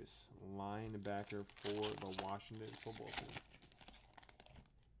Jamin Davis, linebacker for the Washington football team.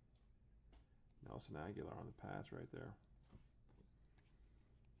 Nelson Aguilar on the pass right there.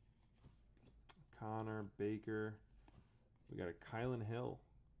 Connor Baker. We got a Kylan Hill,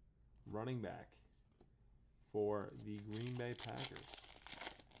 running back for the Green Bay Packers.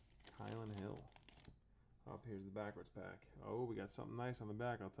 Kylan Hill. Up here's the backwards pack. Oh, we got something nice on the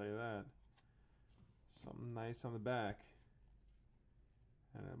back, I'll tell you that. Something nice on the back.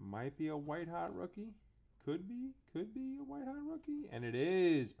 And it might be a white hot rookie. Could be a white hot rookie. And it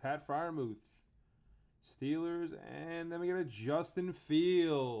is Pat Freiermuth. Steelers, and then we got a Justin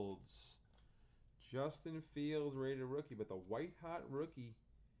Fields. Justin Fields, rated rookie, but the white hot rookie,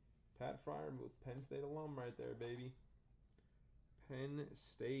 Pat Freiermuth, Penn State alum right there, baby. Penn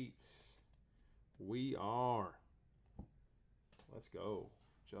State. We are. Let's go.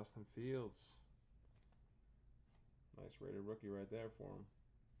 Justin Fields. Nice rated rookie right there for him.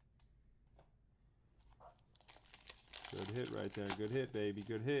 Good hit right there. Good hit, baby.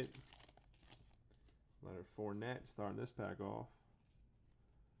 Good hit. Leonard Fournette starting this pack off.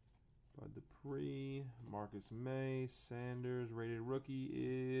 Bud Dupree, Marcus May, Sanders. Rated rookie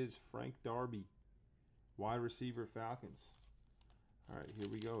is Frank Darby. Wide receiver, Falcons. All right, here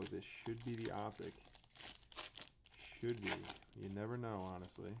we go. This should be the optic. Should be. You never know,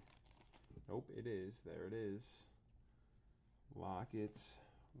 honestly. Nope, it is. There it is. Lockett,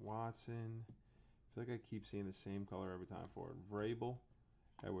 Watson. I feel like I keep seeing the same color every time for it. Vrabel,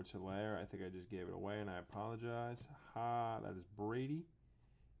 Edwards-Helaire. I think I just gave it away, and I apologize. That is Brady.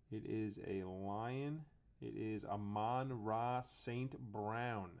 It is a Lion. It is Amon-Ra St.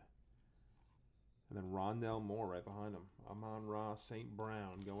 Brown. And then Rondell Moore right behind him. Amon-Ra St.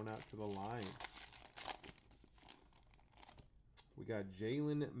 Brown going out to the Lions. We got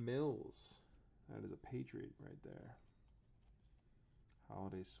Jalen Mills. That is a Patriot right there.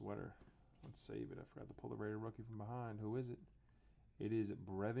 Holiday sweater. Let's save it. I forgot to pull the rated rookie from behind. Who is it? It is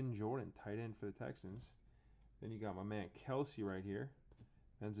Brevin Jordan, tight end for the Texans. Then you got my man Kelsey right here.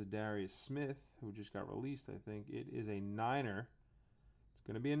 Then Zadarius Smith, who just got released, I think. It is a Niner. It's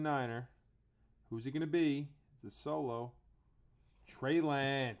going to be a Niner. Who's it going to be? It's the solo. Trey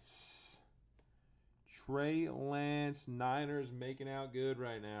Lance. Trey Lance. Niners making out good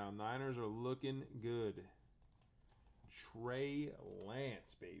right now. Niners are looking good. Trey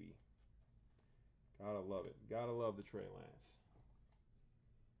Lance, baby. Gotta love it. Gotta love the Trey Lance.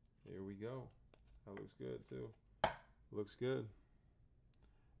 Here we go. That looks good, too. Looks good.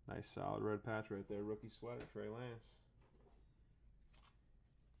 Nice solid red patch right there. Rookie sweater, Trey Lance.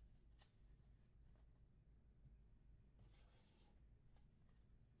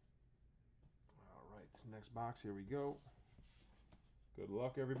 All right, next box. Here we go. Good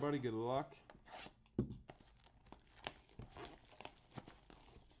luck, everybody. Good luck.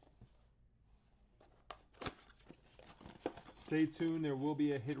 Stay tuned. There will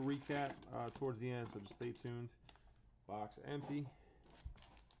be a hit recap towards the end, so just stay tuned. Box empty.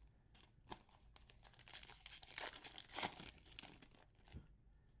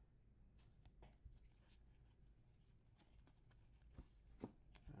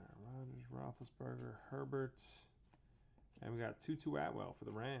 Rodgers, Roethlisberger, Herbert. And we got Tutu Atwell for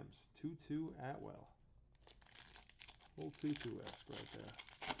the Rams. Tutu Atwell. Full Tutu-esque right there.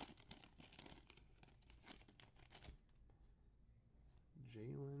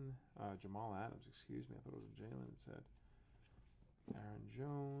 Jamal Adams, excuse me. I thought it was Jalen, it said. Aaron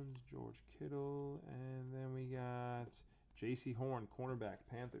Jones, George Kittle, and then we got J.C. Horn, cornerback,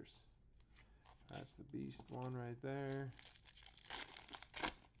 Panthers. That's the beast one right there.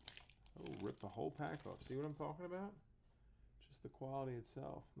 Oh, rip the whole pack off. See what I'm talking about? Just the quality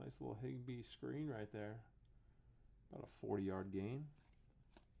itself. Nice little Higbee screen right there. About a 40-yard gain.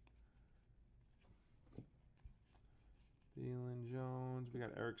 Thielen Jones. We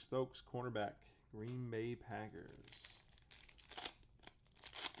got Eric Stokes, cornerback, Green Bay Packers.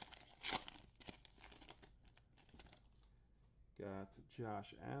 Got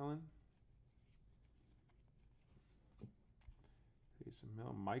Josh Allen. Taysom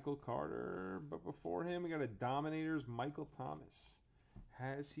Hill, Michael Carter. But before him, we got a Dominators, Michael Thomas.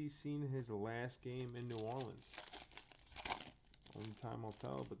 Has he seen his last game in New Orleans? Only time will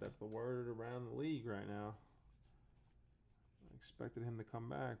tell, but that's the word around the league right now. I expected him to come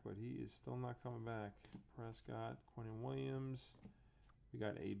back, but he is still not coming back. Prescott, Quentin Williams. We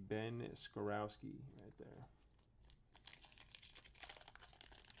got a Ben Skorowski right there.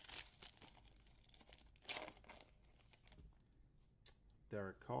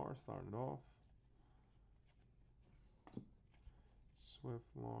 Derek Carr starting it off. Swift,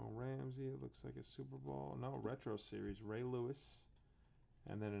 Long, Ramsey. It looks like a Super Bowl. No, retro series. Ray Lewis.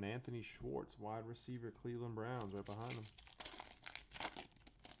 And then an Anthony Schwartz, wide receiver, Cleveland Browns, right behind him.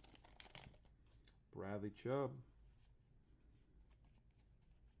 Bradley Chubb.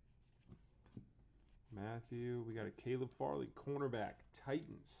 Matthew. We got a Caleb Farley, cornerback,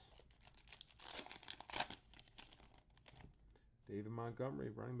 Titans. David Montgomery,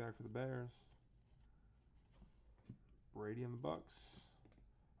 running back for the Bears. Brady and the Bucks.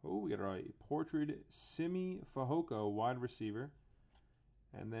 Oh, we got a portrait Simi Fehoko, wide receiver.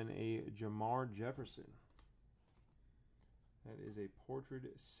 And then a Jamar Jefferson. That is a portrait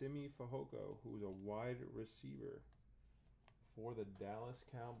Simi Fehoko, who's a wide receiver for the Dallas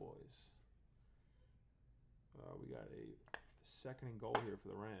Cowboys. We got a second and goal here for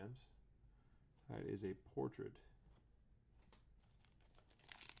the Rams. That is a portrait.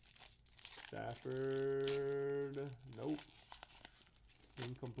 Stafford, nope.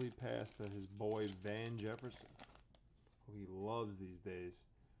 Incomplete pass to his boy Van Jefferson, who he loves these days.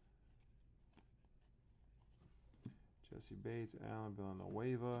 Jesse Bates, Allen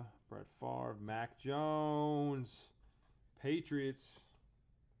Villanueva, Brett Favre, Mac Jones, Patriots.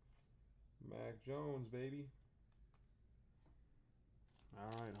 Mac Jones, baby.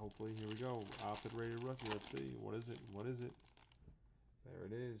 All right, hopefully, here we go. Opted rated rookie. Let's see. What is it? What is it? There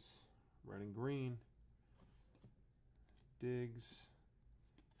it is. Red and green. Diggs,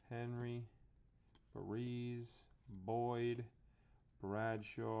 Henry, Breeze, Boyd,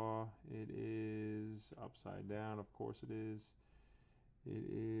 Bradshaw. It is upside down. Of course it is. It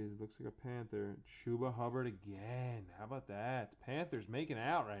is, looks like a Panther. Chuba Hubbard again. How about that? Panthers making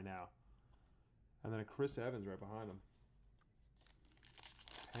out right now. And then a Chris Evans right behind him.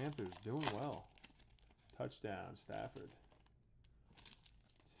 Panthers doing well. Touchdown, Stafford.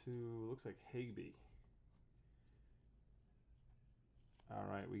 To, looks like Higbee. All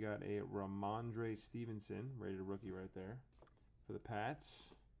right, we got a Ramondre Stevenson, rated rookie right there for the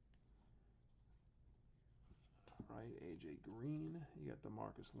Pats. All right, A.J. Green. You got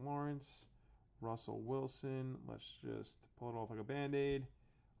DeMarcus Lawrence, Russell Wilson. Let's just pull it off like a Band-Aid.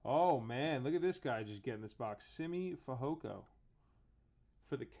 Oh, man, look at this guy just getting this box. Simi Fehoko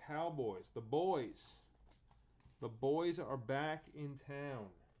for the Cowboys. The boys. The boys are back in town.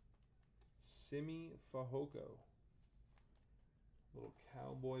 Simi Fehoko. Little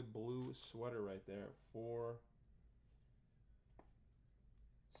cowboy blue sweater right there for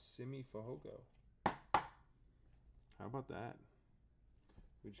Simi Fehoko. How about that?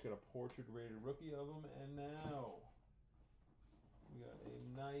 We just got a portrait rated rookie of him, and now we got a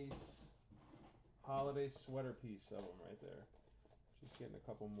nice holiday sweater piece of him right there. Just getting a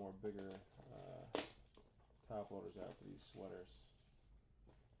couple more bigger top loaders out for these sweaters.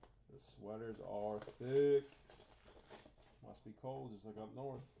 The sweaters are thick. Must be cold, just like up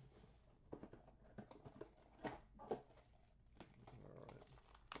north. Alright.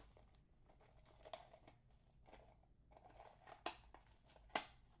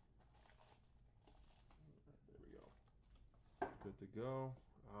 There we go. Good to go.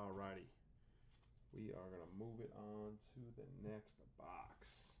 Alrighty. We are going to move it on to the next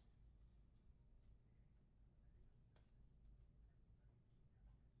box.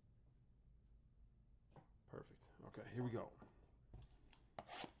 Perfect. Okay, here we go.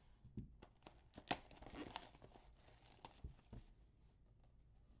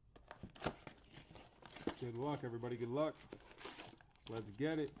 Good luck, everybody. Good luck. Let's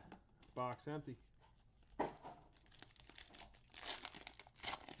get it. Box empty.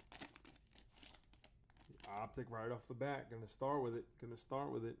 Optic right off the bat. Gonna start with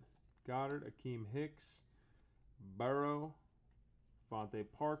it. Goddard, Akeem Hicks, Burrow, Vontae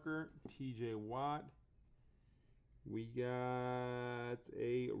Parker, T.J. Watt. We got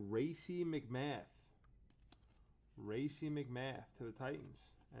a Racey McMath. To the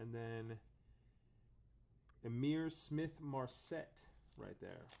Titans. And then Emir Smith-Marset right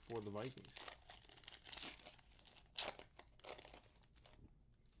there for the Vikings.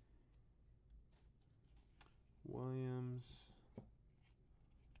 Williams,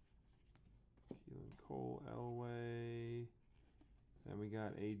 Keelan Cole, Elway. Then we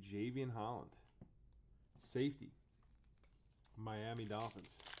got a Javian Holland. Safety. Miami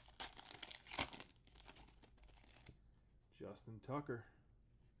Dolphins. Justin Tucker.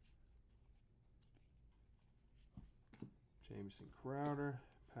 Jameson Crowder.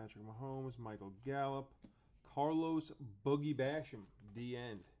 Patrick Mahomes. Michael Gallup. Carlos Boogie Basham.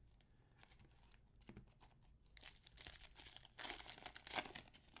 D-end.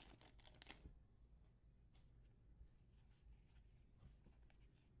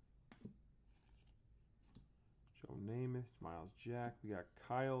 Joe Namath, Miles Jack. We got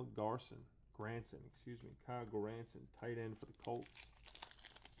Kyle Granson, Kyle Granson, tight end for the Colts.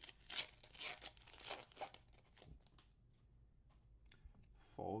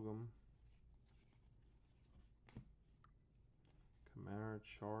 Fulgham, Kamara,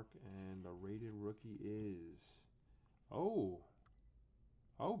 Chark, and the rated rookie is oh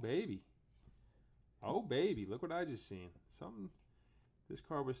baby, look what I just seen. This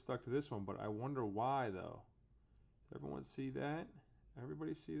card was stuck to this one, but I wonder why though. Everyone see that?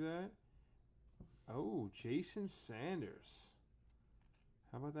 Everybody see that? Oh, Jason Sanders.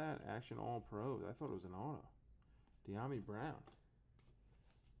 How about that? Action All Pros. I thought it was an auto. De'Ami Brown.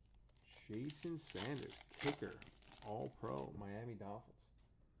 Jason Sanders, kicker, All-Pro, Miami Dolphins.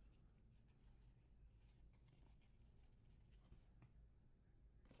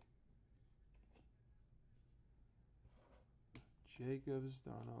 Jacobs,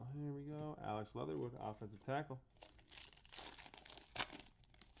 Darnell, here we go. Alex Leatherwood, offensive tackle.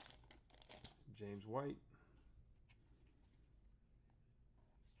 James White.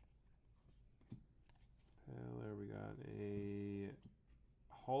 There we got a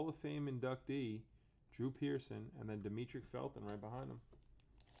Hall of Fame inductee, Drew Pearson, and then Demetric Felton right behind him.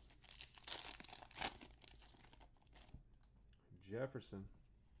 Jefferson.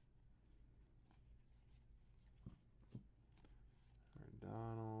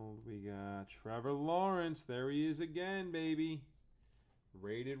 Donald. We got Trevor Lawrence. There he is again, baby.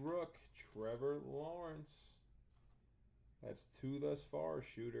 Rated Rook, Trevor Lawrence. That's 2 thus far,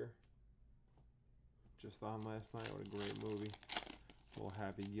 shooter. Just on last night. What a great movie. Little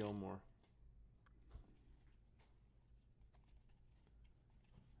Happy Gilmore.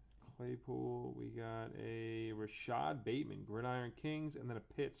 Claypool. We got a Rashad Bateman, Gridiron Kings, and then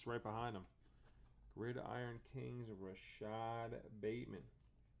a Pitts right behind him. Gridiron Kings, Rashad Bateman.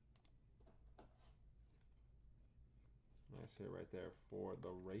 Nice hit right there for the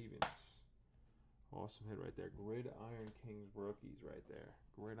Ravens. Awesome hit right there. Gridiron Kings rookies right there.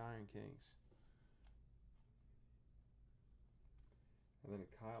 Gridiron Kings. And then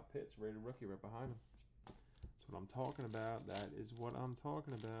a Kyle Pitts, rated rookie right behind him. That's what I'm talking about. That is what I'm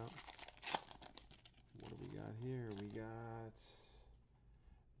talking about. What do we got here? We got...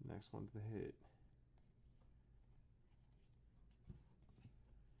 Next one's the hit.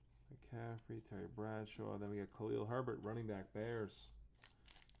 McCaffrey, Terry Bradshaw. Then we got Khalil Herbert, running back, Bears.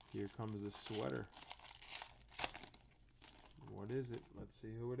 Here comes the sweater. What is it? Let's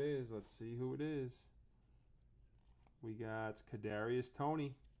see who it is. Let's see who it is. We got Kadarius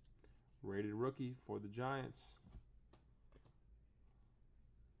Toney, rated rookie for the Giants.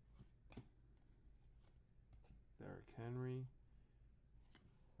 Derrick Henry,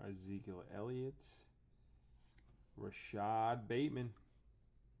 Ezekiel Elliott, Rashad Bateman,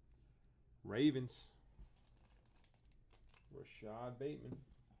 Ravens. Rashad Bateman.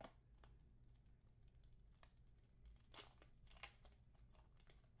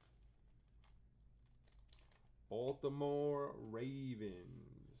 Baltimore Ravens.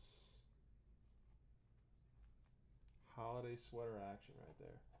 Holiday sweater action right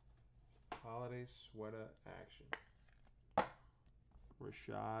there. Holiday sweater action.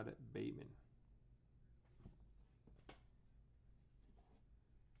 Rashad Bateman.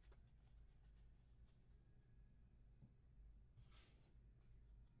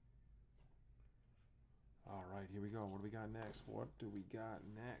 All right, here we go. What do we got next? What do we got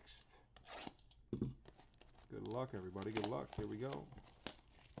next? Good luck, everybody. Good luck. Here we go.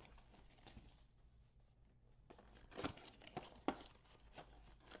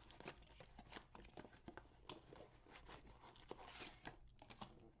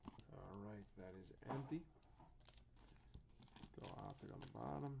 All right, that is empty. Go optic on the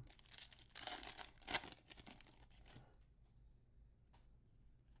bottom.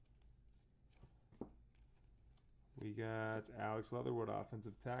 We got Alex Leatherwood,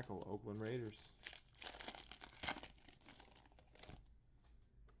 offensive tackle, Oakland Raiders.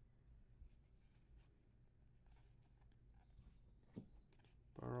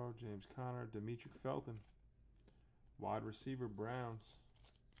 Burrow, James Conner, Demetric Felton, wide receiver, Browns.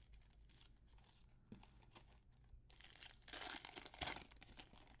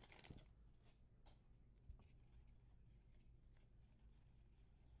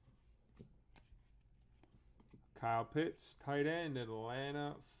 Kyle Pitts, tight end,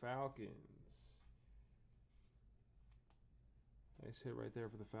 Atlanta Falcons. Nice hit right there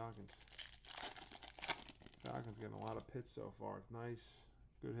for the Falcons. Falcons getting a lot of Pitts so far. Nice,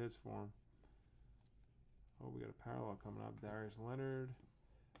 good hits for them. Oh, we got a parallel coming up. Darius Leonard.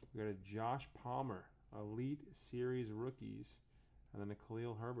 We got a Josh Palmer, Elite Series rookies, and then a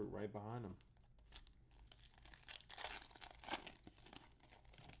Khalil Herbert right behind him.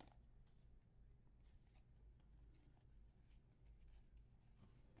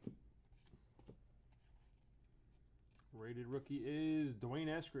 Rated rookie is Dwayne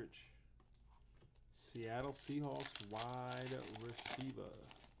Eskridge, Seattle Seahawks wide receiver.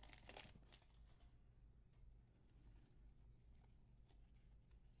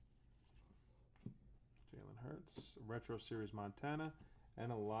 Jalen Hurts, Retro Series Montana,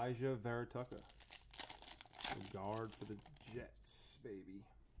 and Elijah Verituka, the guard for the Jets, baby.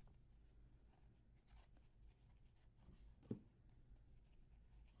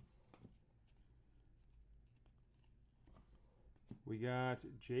 We got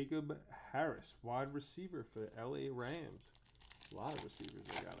Jacob Harris, wide receiver for the LA Rams. A lot of receivers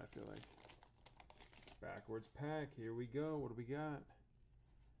they got, I feel like. Backwards pack. Here we go. What do we got?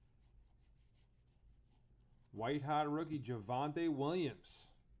 White hot rookie Javonte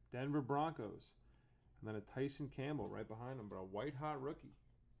Williams, Denver Broncos. And then a Tyson Campbell right behind him, but a white hot rookie.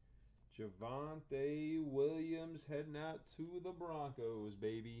 Javonte Williams heading out to the Broncos,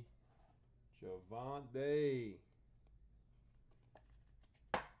 baby. Javonte.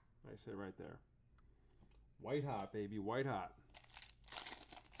 Nice hit right there. White hot, baby. White hot.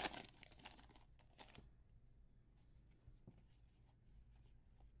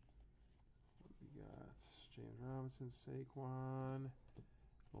 We got James Robinson, Saquon.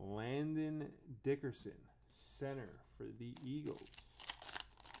 Landon Dickerson, center for the Eagles.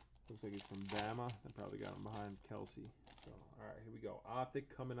 Looks like he's from Bama. They probably got him behind Kelsey. So, all right, here we go. Optic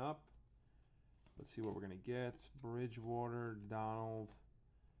coming up. Let's see what we're going to get. Bridgewater, Donald,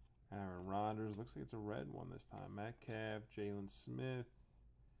 Aaron Rodgers. Looks like it's a red one this time. Metcalf, Jalen Smith.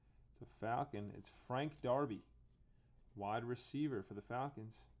 It's a Falcon. It's Frank Darby, wide receiver for the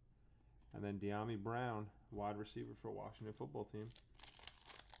Falcons. And then De'Ami Brown, wide receiver for Washington football team.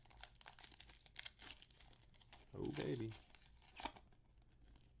 Oh, baby.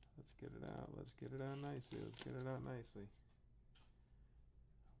 Let's get it out. Let's get it out nicely. Let's get it out nicely.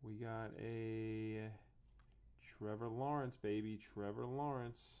 We got a Trevor Lawrence, baby. Trevor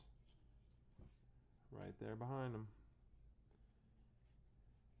Lawrence. Right there behind him.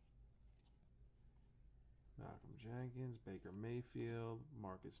 Malcolm Jenkins, Baker Mayfield,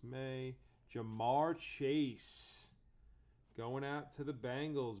 Marcus May, Jamar Chase. Going out to the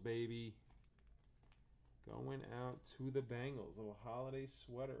Bengals, baby. Going out to the Bengals. A little holiday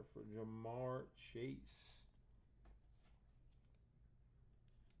sweater for Jamar Chase.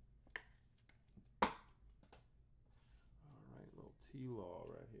 All right, little T-Law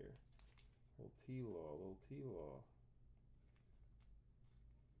right here. Little T-Law, little T-Law.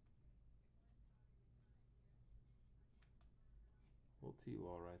 Little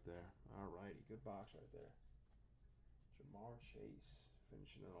T-Law right there. All righty, good box right there. Jamar Chase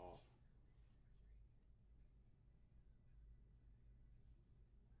finishing it off.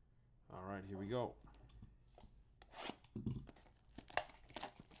 All right, here we go.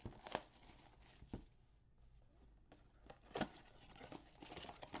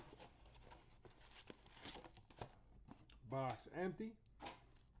 Box empty.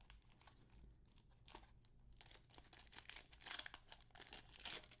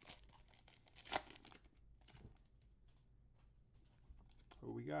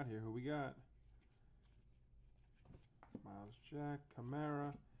 Who we got here? Who we got? Miles Jack,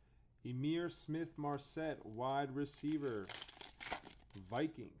 Kamara, Emir Smith-Marset, wide receiver,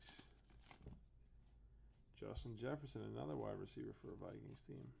 Vikings. Justin Jefferson, another wide receiver for a Vikings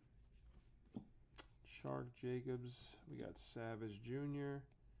team. Shark Jacobs, we got Savage Jr.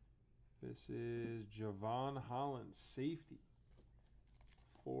 This is Javon Holland, safety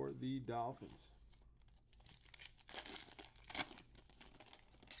for the Dolphins.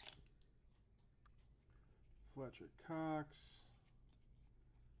 Fletcher Cox,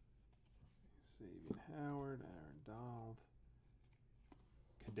 Xavier Howard, Aaron Donald.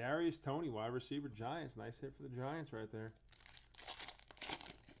 Kadarius Toney, wide receiver, Giants. Nice hit for the Giants right there.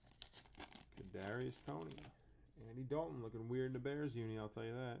 Kadarius Toney. Andy Dalton looking weird in the Bears uni, I'll tell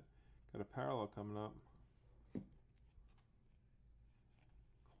you that. Got a parallel coming up.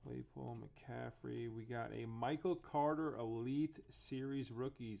 Claypool, McCaffrey. We got a Michael Carter Elite Series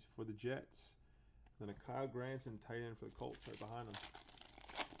rookies for the Jets. Then a Kyle Granson tight end for the Colts right behind him.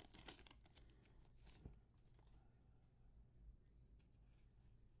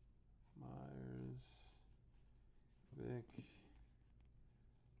 Myers, Vick,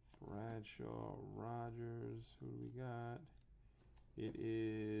 Bradshaw, Rogers. Who do we got? It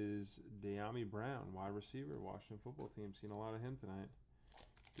is De'Ami Brown, wide receiver, Washington football team. Seen a lot of him tonight.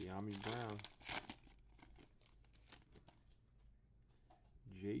 De'Ami Brown.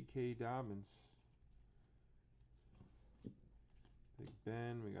 J.K. Dobbins. Big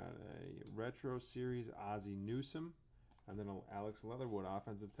Ben. We got a retro series, Ozzie Newsome. And then Alex Leatherwood,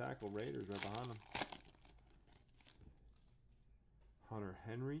 offensive tackle, Raiders right behind him. Hunter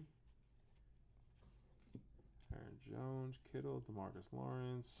Henry. Aaron Jones, Kittle, DeMarcus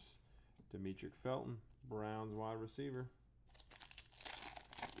Lawrence, Demetric Felton, Browns wide receiver.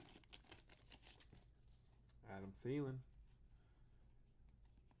 Adam Thielen.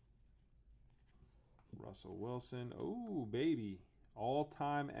 Russell Wilson. Oh, baby.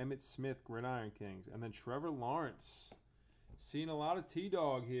 All-time Emmitt Smith, Gridiron Kings. And then Trevor Lawrence. Seeing a lot of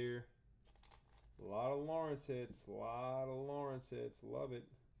T-Dog here. A lot of Lawrence hits. A lot of Lawrence hits. Love it.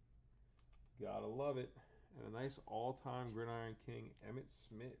 Gotta love it. And a nice all-time Gridiron King, Emmitt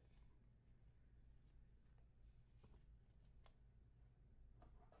Smith.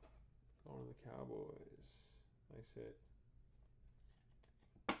 Going to the Cowboys. Nice hit.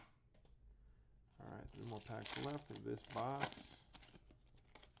 Alright, 3 more packs left of this box.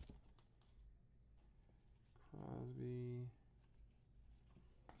 Crosby.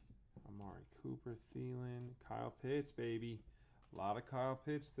 Amari Cooper, Thielen. Kyle Pitts, baby. A lot of Kyle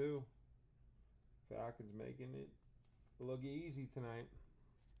Pitts, too. Falcons making it look easy tonight.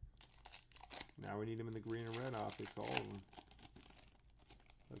 Now we need them in the green and red optics, all of them.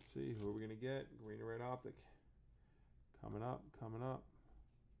 Let's see, who are we going to get? Green and red optic. Coming up, coming up.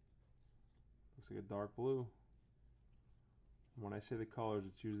 Looks like a dark blue. When I say the colors,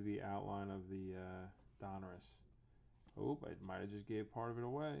 it's usually the outline of the Donruss. Oh, I might have just gave part of it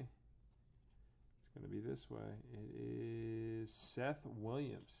away. It's going to be this way. It is Seth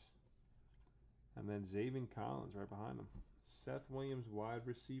Williams. And then Zaven Collins right behind him. Seth Williams, wide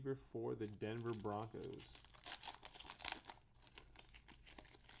receiver for the Denver Broncos.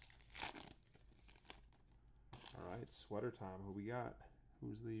 All right, sweater time. Who we got?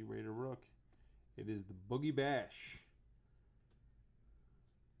 Who's the Raider Rook? It is the Boogie Bash.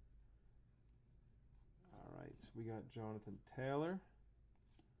 All right, so we got Jonathan Taylor.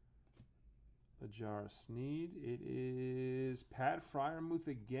 Ajara Sneed. It is Pat Freiermuth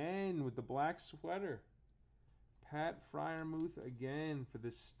again with the black sweater. Pat Freiermuth again for the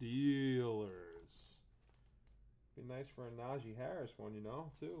Steelers. Be nice for a Najee Harris one, you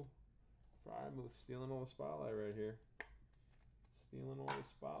know, too. Freiermuth stealing all the spotlight right here. Stealing all the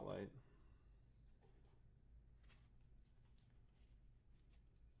spotlight.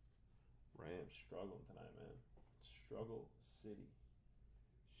 Rams struggling tonight, man. Struggle City.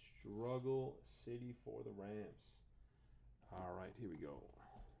 Struggle City for the Rams. All right, here we go.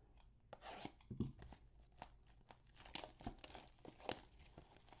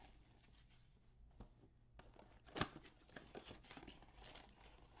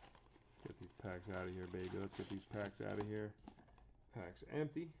 Let's get these packs out of here, baby. Let's get these packs out of here. Packs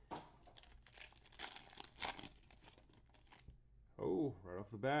empty. Oh, right off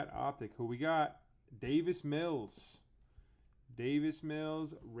the bat, optic. Who we got? Davis Mills. Davis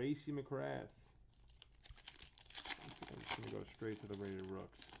Mills, Racy McCrath. I'm just going to go straight to the Raider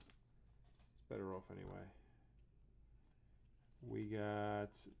Rooks. It's better off anyway. We got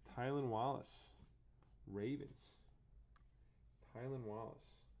Tylan Wallace, Ravens. Tylan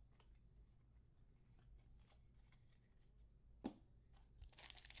Wallace.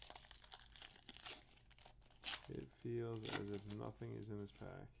 It feels as if nothing is in this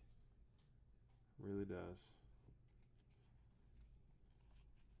pack. Really does.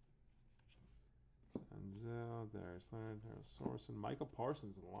 Denzel, Darius Leonard, Darryl Sorensen, Michael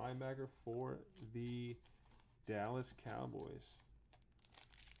Parsons, linebacker for the Dallas Cowboys.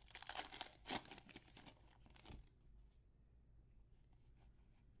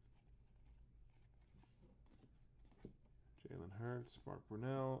 Jalen Hurts, Mark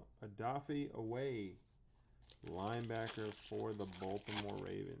Brunell, Adafi Away, linebacker for the Baltimore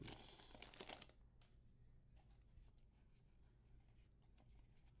Ravens.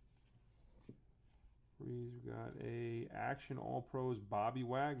 We got a Action All-Pros Bobby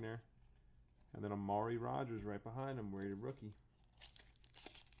Wagner, and then Amari Rodgers right behind him, rated rookie.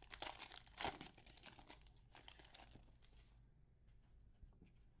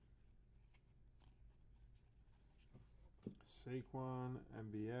 Saquon,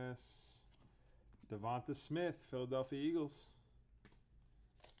 MBS, Devonta Smith, Philadelphia Eagles.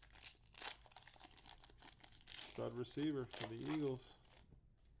 Stud receiver for the Eagles.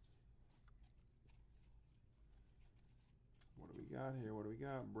 What do we got here? What do we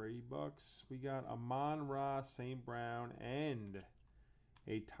got? Brady Bucks. We got Amon-Ra, St. Brown, and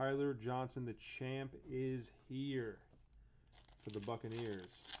a Tyler Johnson. The champ is here for the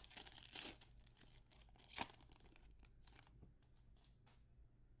Buccaneers.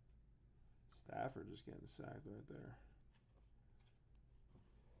 Stafford just getting sacked right there.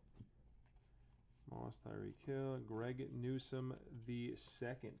 Moss, Tyreek Hill, Greg Newsome, the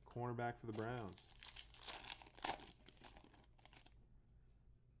second cornerback for the Browns.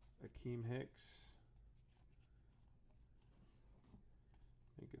 Akeem Hicks.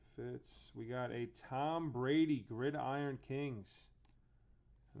 I think it fits. We got a Tom Brady, Gridiron Kings.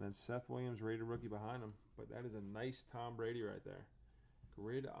 And then Seth Williams, rated rookie behind him. But that is a nice Tom Brady right there.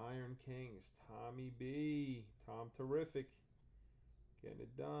 Gridiron Kings. Tommy B. Tom Terrific. Getting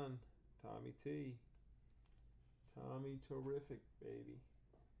it done. Tommy T. Tommy Terrific, baby.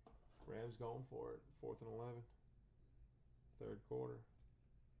 Rams going for it. 4th and 11. 3rd quarter.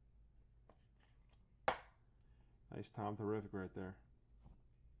 Nice Tom Terrific right there.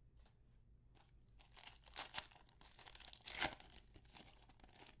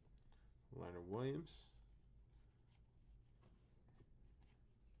 Leonard Williams.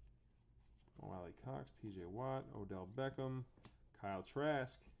 Wally Cox, TJ Watt, Odell Beckham, Kyle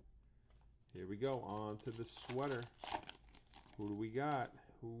Trask. Here we go, on to the sweater. Who do we got?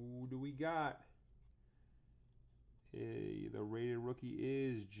 Who do we got? The rated rookie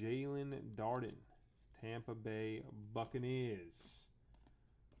is Jalen Darden, Tampa Bay Buccaneers.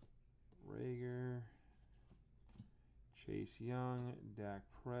 Rager, Chase Young, Dak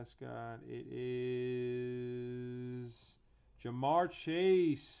Prescott. It is Jamar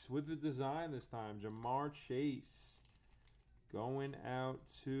Chase with the design this time. Jamar Chase going out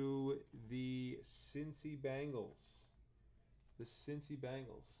to the Cincy Bengals. The Cincy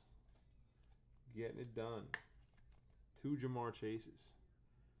Bengals getting it done. 2 Jamar Chases.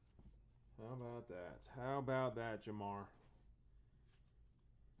 How about that? How about that, Jamar?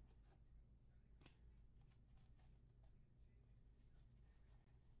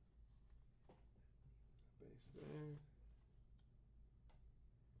 Base there.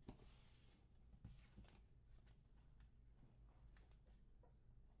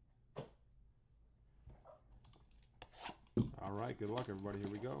 All right, good luck, everybody. Here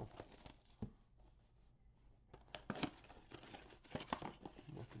we go.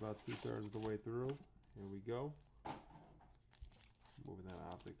 Almost about 2/3 of the way through. Here we go. Moving that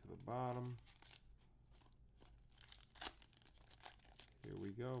optic to the bottom. Here we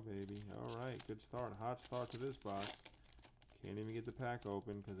go, baby. All right, good start. Hot start to this box. Can't even get the pack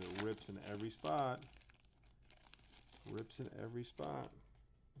open because it rips in every spot. Rips in every spot.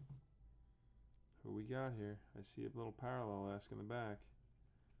 Who we got here? I see a little parallel-esque in the back.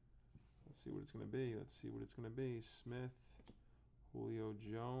 Let's see what it's going to be. Let's see what it's going to be. Smith, Julio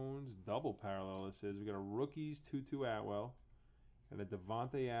Jones. Double parallel this is. We got a rookies Tutu Atwell and a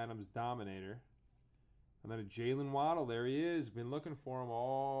Devontae Adams Dominator. And then a Jalen Waddle. There he is. Been looking for him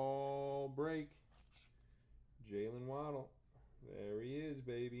all break. Jalen Waddle. There he is,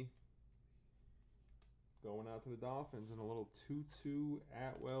 baby. Going out to the Dolphins and a little Tutu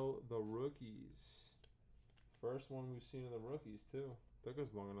Atwell, the rookies. First one we've seen of the rookies, too. Took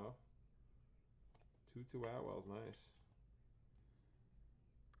us long enough. Tutu Atwell's nice.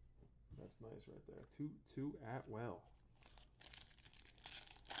 That's nice right there. Tutu Atwell.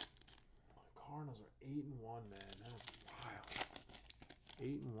 Cardinals are 8-1, man. That is wild.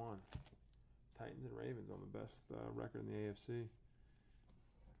 8-1. Titans and Ravens on the best record in the AFC.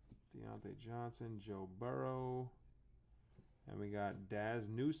 Deontay Johnson, Joe Burrow. And we got Daz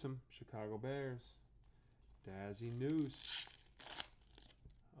Newsome, Chicago Bears. Dazzy Noose.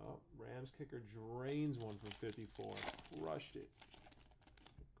 Oh, Rams kicker drains one from 54. Crushed it.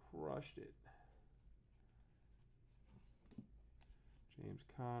 Crushed it. James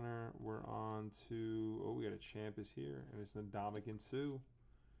Conner. We're on to... Oh, we got a Champ is here. And it's Ndamukong Suh.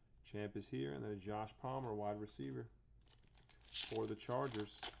 Champ is here. And then a Josh Palmer, wide receiver. For the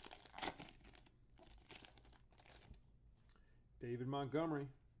Chargers. David Montgomery.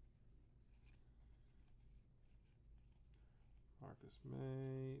 Marcus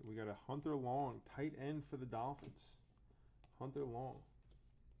May. We got a Hunter Long, tight end for the Dolphins. Hunter Long.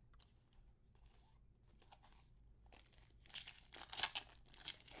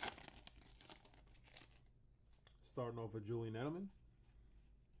 Starting off with Julian Edelman.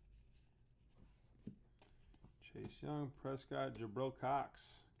 Chase Young, Prescott, Jabril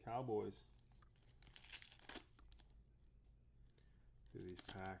Cox, Cowboys. Dude, these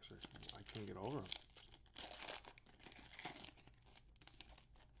packs are, I can't get over them.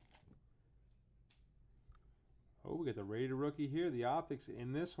 Oh, we got the rated rookie here. The optics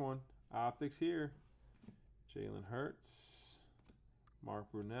in this one. Optics here. Jalen Hurts, Mark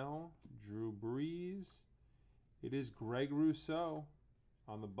Brunell, Drew Brees. It is Greg Rousseau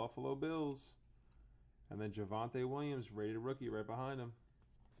on the Buffalo Bills. And then Javonte Williams, rated rookie right behind him.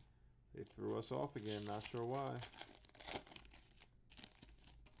 They threw us off again. Not sure why.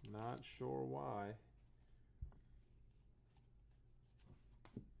 Not sure why.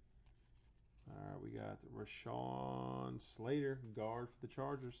 All right, we got Rashawn Slater, guard for the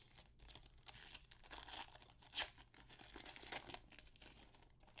Chargers.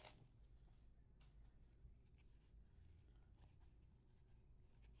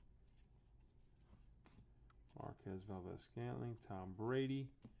 Marquez Valdez-Scantling, Tom Brady,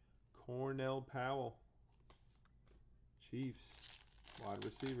 Cornell Powell, Chiefs, wide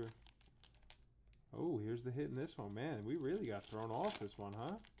receiver. Oh, here's the hit in this one. Man, we really got thrown off this one,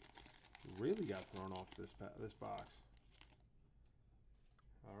 huh? Really got thrown off this box.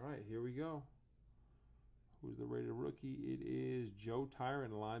 All right, here we go. Who's the rated rookie? It is Joe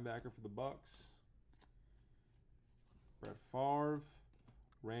Tyrant, linebacker for the Bucks. Brett Favre,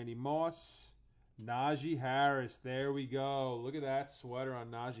 Randy Moss, Najee Harris. There we go. Look at that sweater on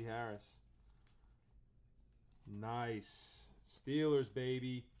Najee Harris. Nice. Steelers,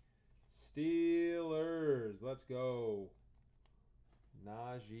 baby. Steelers. Let's go.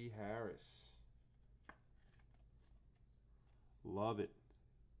 Najee Harris. Love it.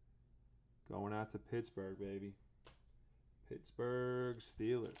 Going out to Pittsburgh, baby. Pittsburgh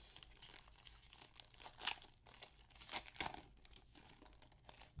Steelers.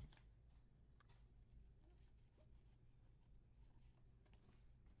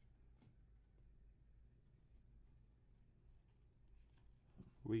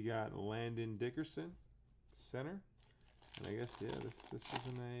 We got Landon Dickerson, center. And I guess, yeah, this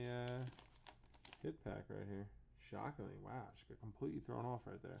isn't a hit pack right here. Shockingly, wow, just got completely thrown off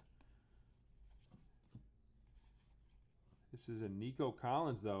right there. This is a Nico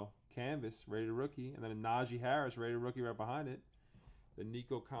Collins, though. Canvas, rated rookie. And then a Najee Harris, rated rookie right behind it. The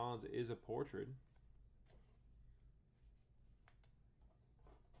Nico Collins is a portrait.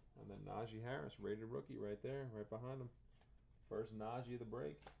 And then Najee Harris, rated rookie right there, right behind him. First Najee of the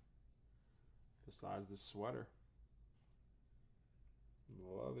break. Besides the sweater.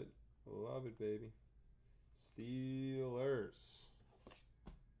 Love it. Love it, baby. Steelers.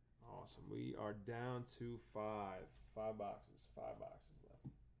 Awesome. We are down to 5. 5 boxes. 5 boxes left.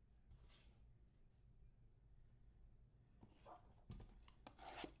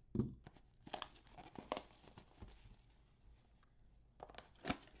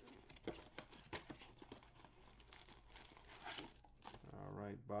 All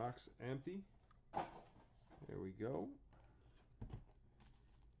right, box empty. There we go.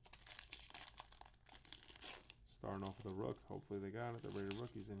 Starting off with a rook. Hopefully they got it. The rated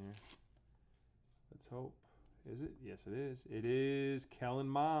rookies in here. Let's hope. Is it? Yes, it is. It is Kellen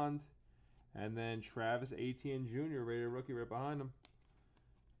Mond. And then Travis Etienne Jr., rated rookie right behind him.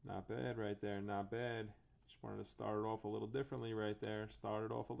 Not bad right there. Not bad. Just wanted to start it off a little differently right there.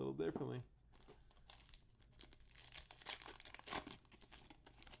 Started off a little differently.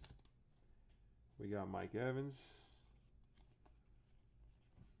 We got Mike Evans.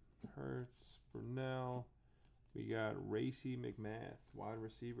 Hurts. Brunell. We got Racy McMath, wide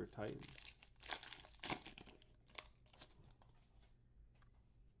receiver, Titans.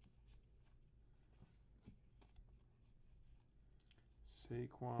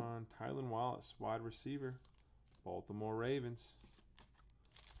 Saquon, Tylan Wallace, wide receiver, Baltimore Ravens.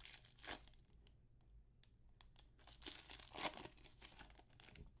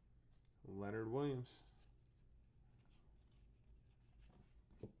 Leonard Williams.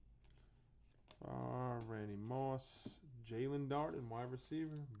 Randy Moss, Jalen Darden, wide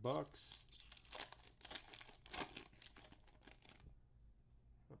receiver, Bucks.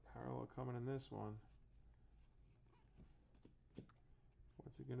 A parallel coming in this one.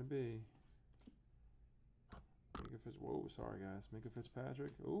 What's it gonna be? Whoa, sorry guys. Minka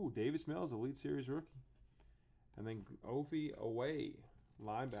Fitzpatrick. Ooh, Davis Mills, Elite Series rookie. And then Ofi Away,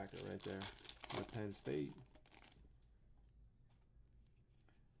 linebacker right there at Penn State.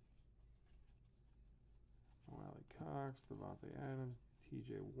 Wally Cox, Devontae Adams,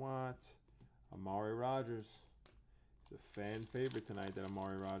 TJ Watt, Amari Rogers. He's a fan favorite tonight, that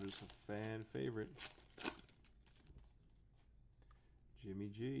Amari Rogers. A fan favorite. Jimmy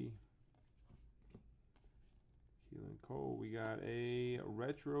G. Keelan Cole. We got a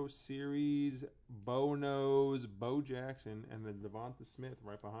Retro Series Bo Nose, Bo Jackson, and then Devonta Smith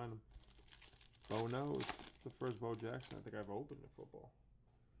right behind him. Bo Nose. It's the first Bo Jackson I think I've opened in football.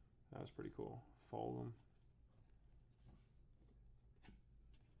 That was pretty cool. Fulgham.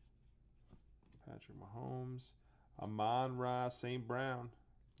 Patrick Mahomes. Amon-Ra St. Brown.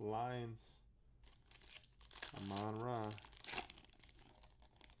 Lions. Amon-Ra.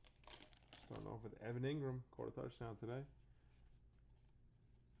 Starting off with Evan Ingram. Caught a touchdown today.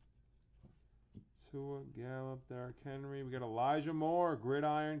 Tua, Gallup, Derrick Henry. We got Elijah Moore.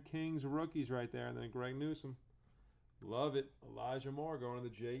 Gridiron Kings rookies right there. And then Greg Newsome. Love it. Elijah Moore going to the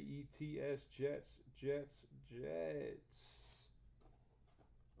Jets. Jets.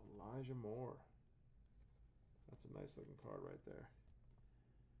 Elijah Moore. That's a nice looking card right there.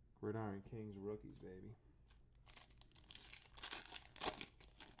 Gridiron Kings rookies, baby.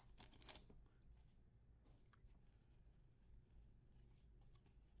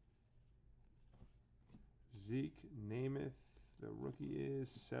 Zeke Namath. The rookie is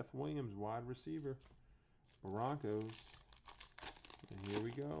Seth Williams, wide receiver. Broncos. And here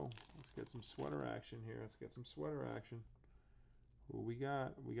we go. Let's get some sweater action here. Let's get some sweater action. Who we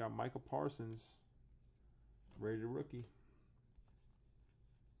got? We got Michael Parsons, rated rookie.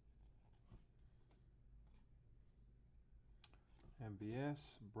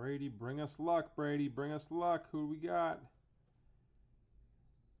 MBS, Brady, bring us luck, Brady, bring us luck. Who do we got?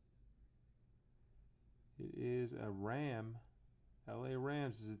 It is a Ram. LA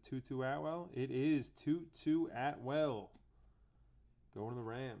Rams. Is it Tutu Atwell? It is Tutu Atwell. Going to the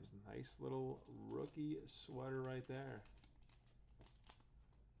Rams. Nice little rookie sweater right there.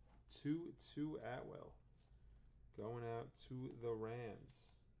 Tutu Atwell. Going out to the Rams.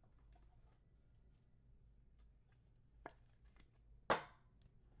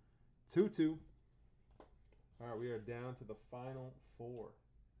 Tutu. All right, we are down to the final four.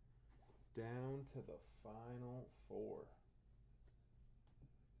 Down to the final four.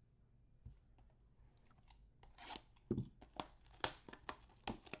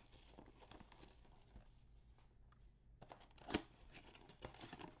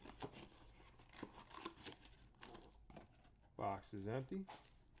 Box is empty.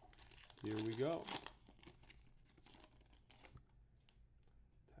 Here we go.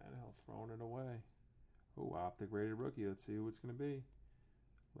 Tannehill throwing it away. Oh, optic rated rookie. Let's see who it's going to be.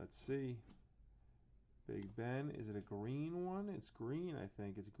 Let's see. Big Ben. Is it a green one? It's green, I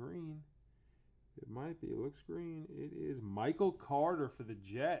think. It's green. It might be. It looks green. It is Michael Carter for the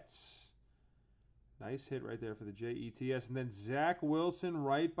Jets. Nice hit right there for the Jets. And then Zach Wilson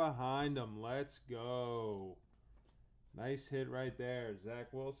right behind him. Let's go. Nice hit right there.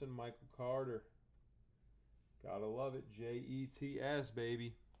 Zach Wilson, Michael Carter. Gotta love it. Jets,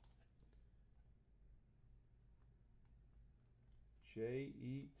 baby.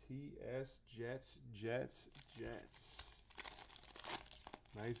 Jets, Jets.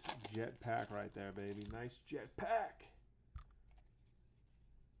 Nice jet pack right there, baby. Nice jet pack.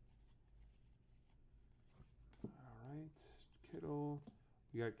 All right, Kittle.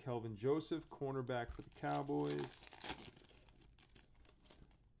 We got Kelvin Joseph, cornerback for the Cowboys.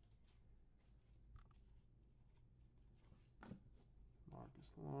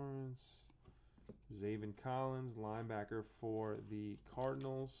 Marcus Lawrence. Zaven Collins, linebacker for the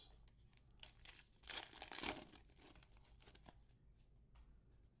Cardinals.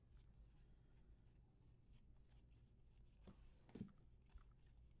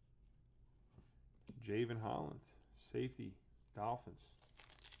 Javen Holland, safety, Dolphins.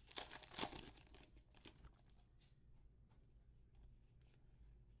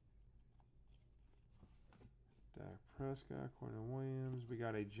 Dak Prescott, Quentin Williams. We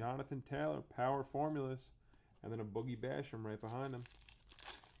got a Jonathan Taylor, Power Formulas, and then a Boogie Basham right behind him.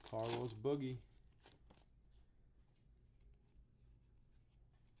 Carlos Boogie.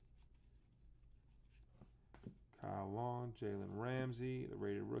 Kyle Long, Jalen Ramsey. The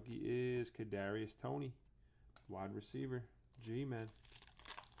rated rookie is Kadarius Toney, wide receiver. G-Man.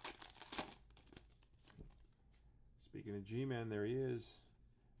 Speaking of G-Man, there he is.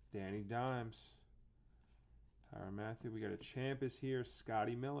 Danny Dimes. Tyrann Mathieu. We got a Champus here,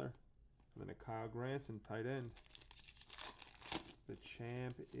 Scotty Miller. And then a Kyle Granson, tight end. The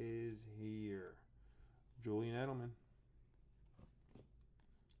champ is here. Julian Edelman.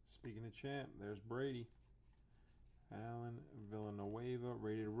 Speaking of champ, there's Brady. Allen Villanueva.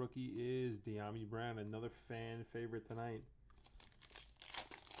 Rated rookie is De'Ami Brown, another fan favorite tonight.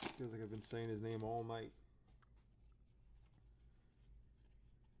 Feels like I've been saying his name all night.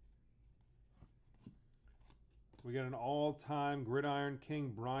 We got an all-time gridiron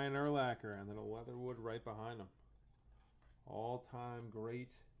king, Brian Urlacher, and then a Leatherwood right behind him. All-time great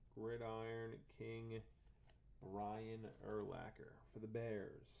gridiron king, Brian Urlacher for the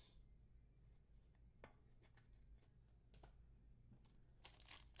Bears.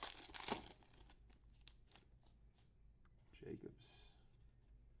 Jacobs.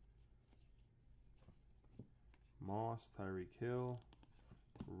 Moss, Tyreek Hill.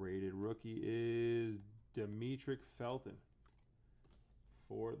 Rated rookie is Demetric Felton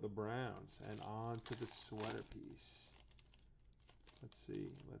for the Browns. And on to the sweater piece. Let's see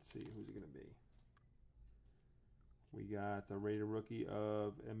who's it going to be. We got the rated rookie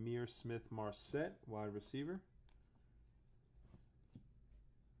of Amir Smith-Marset, wide receiver.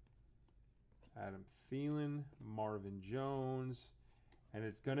 Adam Thielen, Marvin Jones, and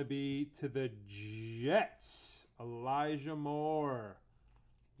it's going to be to the Jets, Elijah Moore,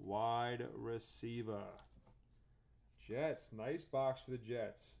 wide receiver. Jets, nice box for the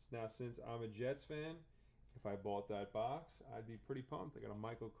Jets. Now, since I'm a Jets fan, if I bought that box, I'd be pretty pumped. I got a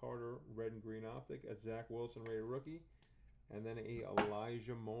Michael Carter red and green optic, a Zach Wilson rated rookie, and then a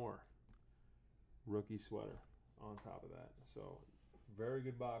Elijah Moore rookie sweater on top of that. So Very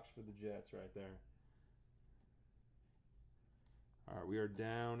good box for the Jets right there. All right, we are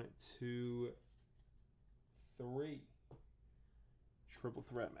down to 3. Triple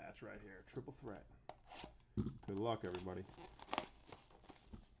threat match right here. Triple threat. Good luck, everybody.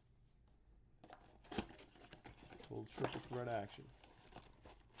 Little triple threat action.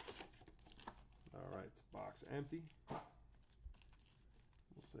 All right, it's box empty. We'll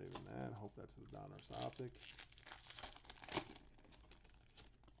save that. Hope that's the Donruss optic.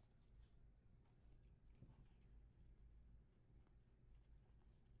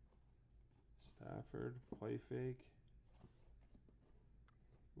 Stafford, play fake.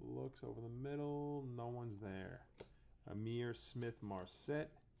 Looks over the middle. No one's there. Amir Smith-Marset.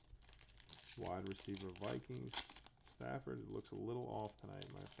 Wide receiver Vikings. Stafford, it looks a little off tonight,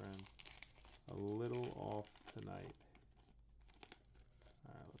 my friend. A little off tonight.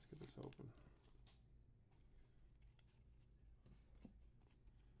 All right, let's get this open.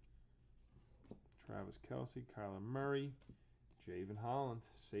 Travis Kelce, Kyler Murray, Javen Holland,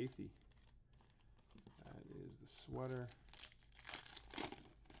 safety. That is the sweater.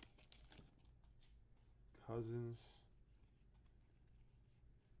 Cousins.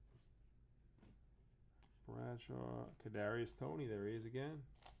 Bradshaw, Kadarius Toney, there he is again.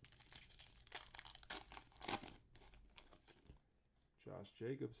 Josh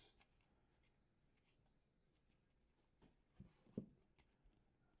Jacobs.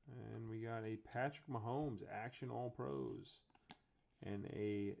 And we got a Patrick Mahomes Action All Pros. And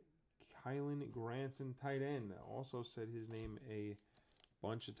a Kylan Granson tight end. Also said his name a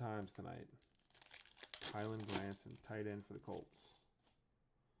bunch of times tonight. Kylan Granson, tight end for the Colts.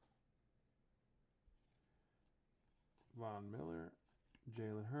 Von Miller,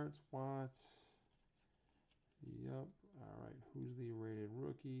 Jalen Hurts, Watts. Yep. All right. Who's the rated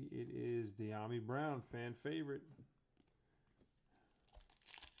rookie? It is De'Ami Brown, fan favorite.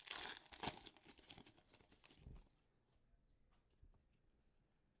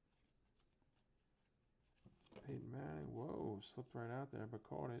 Peyton Manning. Whoa, slipped right out there, but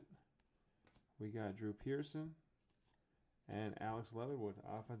caught it. We got Drew Pearson and Alex Leatherwood,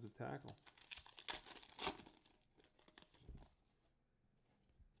 offensive tackle.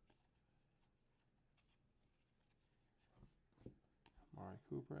 Amari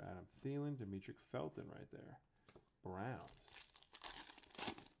Cooper, Adam Thielen, Demetric Felton right there. Browns.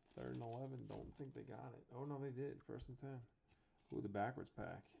 3rd and 11. Don't think they got it. Oh, no, they did. 1st and 10. Ooh, the backwards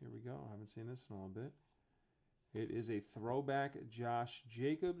pack. Here we go. I haven't seen this in a little bit. It is a throwback Josh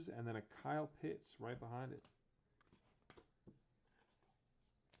Jacobs and then a Kyle Pitts right behind it.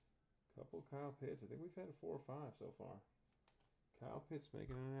 Couple Kyle Pitts. I think we've had 4 or 5 so far. Kyle Pitts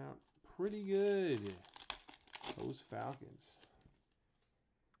making it out pretty good. Those Falcons.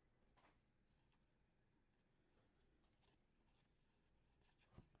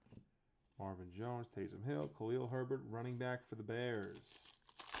 Marvin Jones, Taysom Hill, Khalil Herbert, running back for the Bears.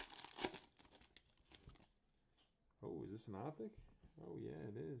 Oh, is this an optic? Oh, yeah,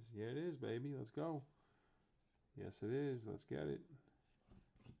 it is. Yeah, it is, baby. Let's go. Yes, it is. Let's get it.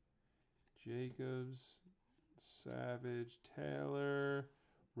 Jacobs, Savage, Taylor,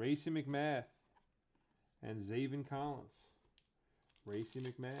 Racy McMath, and Zaven Collins. Racy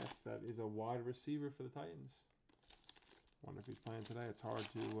McMath. That is a wide receiver for the Titans. Wonder if he's playing today. It's hard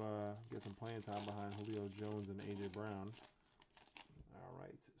to get some playing time behind Julio Jones and A.J. Brown. All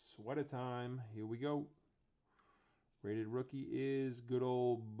right, sweater time. Here we go. Rated rookie is good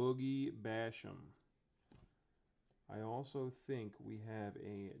old Boogie Basham. I also think we have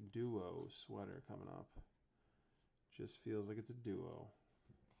a duo sweater coming up. Just feels like it's a duo.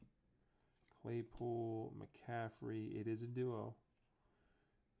 Claypool, McCaffrey. It is a duo.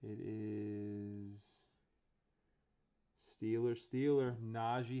 It is Steeler,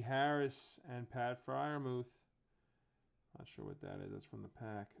 Najee Harris and Pat Freiermuth. Not sure what that is. That's from the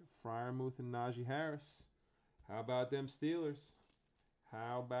pack. Freiermuth and Najee Harris. How about them Steelers?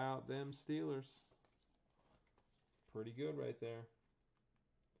 How about them Steelers? Pretty good right there.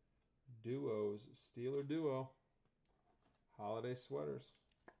 Duos. Steeler duo. Holiday sweaters.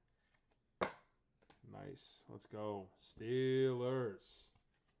 Nice. Let's go. Steelers.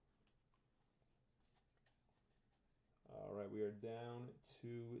 All right, we are down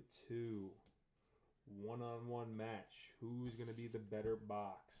to 2. One-on-one match. Who's going to be the better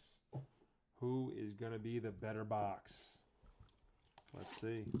box? Who is going to be the better box? Let's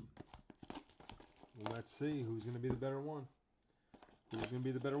see. Let's see who's going to be the better one. Who's going to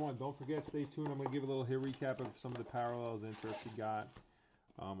be the better one? Don't forget, stay tuned. I'm going to give a little here recap of some of the parallels interest we got,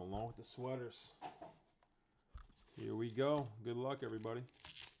 along with the sweaters. Here we go. Good luck, everybody.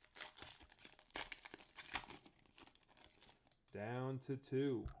 Down to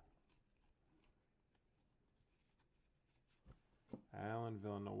 2. Allen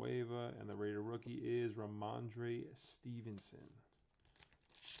Villanueva, and the Raider rookie is Ramondre Stevenson.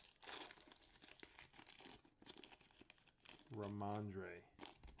 Ramondre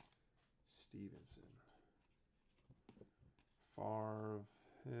Stevenson. Favre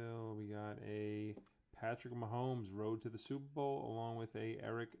Hill, we got a Patrick Mahomes road to the Super Bowl along with a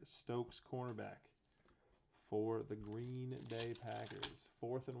Eric Stokes cornerback for the Green Bay Packers.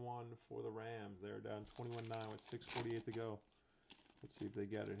 4th and 1 for the Rams. They're down 21-9 with 6:48 to go. Let's see if they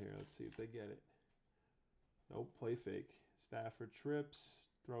get it here. Let's see if they get it. Nope, play fake. Stafford trips,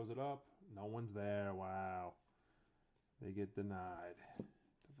 throws it up. No one's there. Wow. They get denied.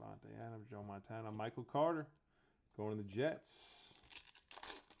 Devontae Adams, Joe Montana, Michael Carter going to the Jets.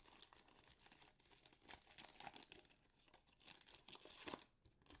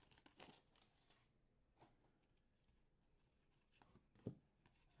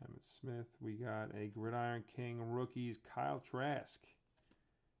 Emmett Smith. We got a Gridiron King rookies, Kyle Trask.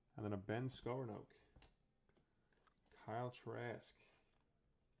 And then a Ben Scarnoak. Kyle Trask.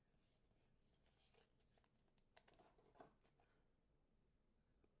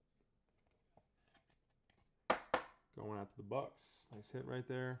 Going out to the Bucks. Nice hit right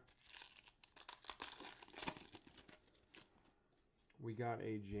there. We got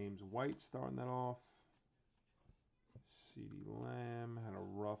a James White starting that off. CeeDee Lamb had a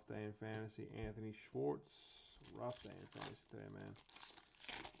rough day in fantasy. Anthony Schwartz. Rough day in fantasy today, man.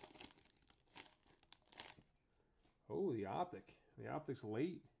 Oh, the optic. The optic's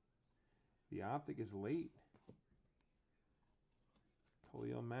late. The optic is late.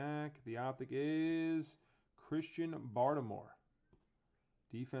 Khalil Mack. The optic is Christian Baltimore.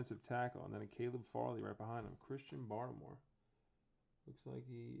 Defensive tackle. And then a Caleb Farley right behind him. Christian Baltimore. Looks like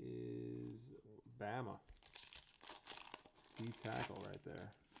he is Bama. D tackle right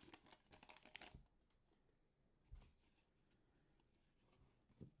there.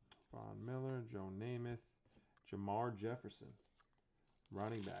 Von Miller, Joe Namath, Jamar Jefferson,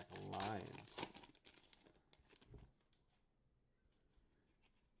 running back, Lions.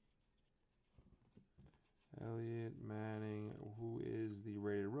 Elliott Manning, who is the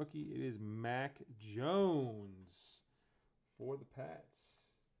Raider rookie? It is Mac Jones for the Pats.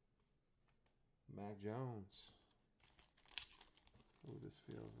 Mac Jones. Oh, this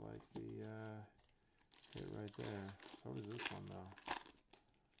feels like the hit right there. So does this one, though.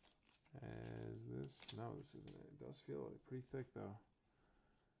 As this? No, this isn't it. It does feel pretty thick, though.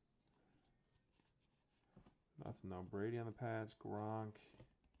 Nothing, though. Brady on the Pats. Gronk.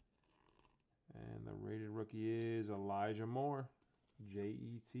 And the rated rookie is Elijah Moore.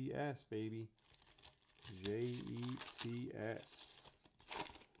 Jets, baby. Jets.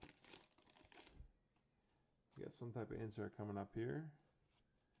 We got some type of insert coming up here.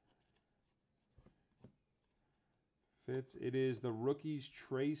 Fits. It is the rookies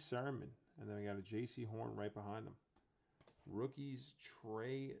Trey Sermon. And then we got a J.C. Horn right behind him. Rookies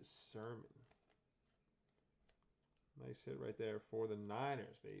Trey Sermon. Nice hit right there for the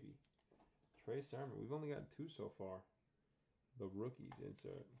Niners, baby. Trey Sermon. We've only gotten 2 so far. The rookies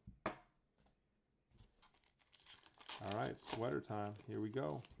insert. All right, sweater time. Here we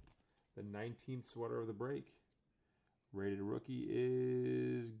go. The 19th sweater of the break. Rated rookie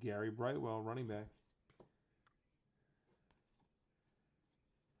is Gary Brightwell, running back.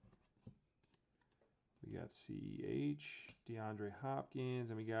 We got CEH, DeAndre Hopkins,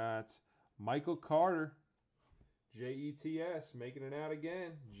 and we got Michael Carter. Jets, making it out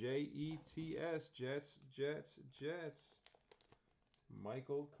again. Jets, Jets.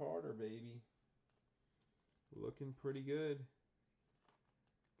 Michael Carter, baby. Looking pretty good.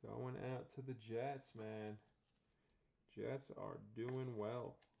 Going out to the Jets, man. Jets are doing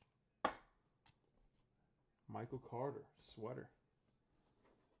well. Michael Carter, sweater.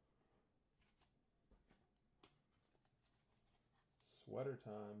 Sweater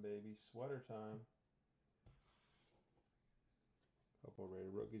time, baby. Sweater time. Couple of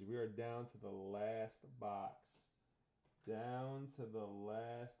rated rookies. We are down to the last box. Down to the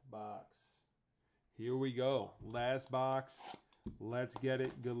last box. Here we go. Last box. Let's get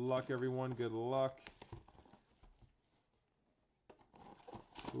it. Good luck, everyone. Good luck.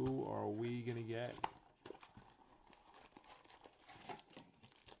 Who are we going to get?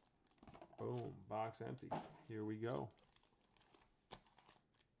 Boom. Box empty. Here we go.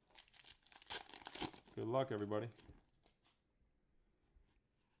 Good luck, everybody.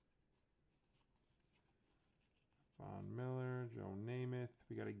 Von Miller, Joe Namath.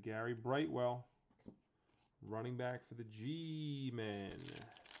 We got a Gary Brightwell. Running back for the G-Men.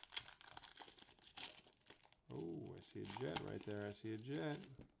 Oh, I see a jet right there. I see a jet.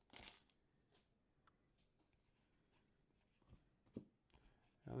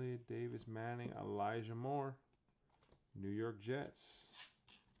 Elliott, Davis, Manning, Elijah Moore, New York Jets.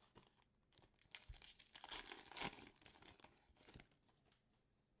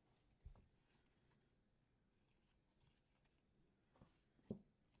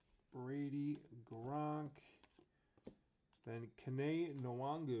 Brady, Gronk, then Kene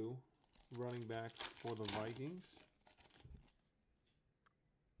Nwangu, running back for the Vikings.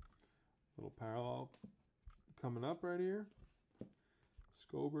 Little parallel coming up right here.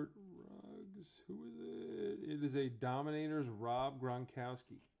 Scobert, Ruggs, who is it? It is a Dominators, Rob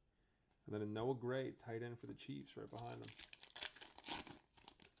Gronkowski. And then a Noah Gray, tight end for the Chiefs, right behind him.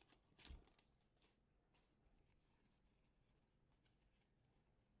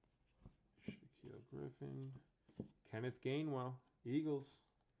 Shaquille Griffin, Kenneth Gainwell, Eagles.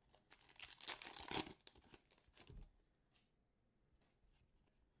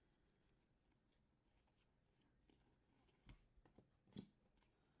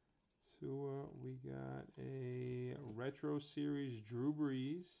 Tua, we got a Retro Series Drew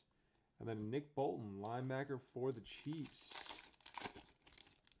Brees. And then Nick Bolton, linebacker for the Chiefs.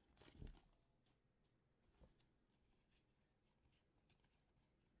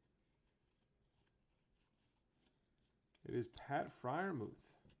 It is Pat Freiermuth,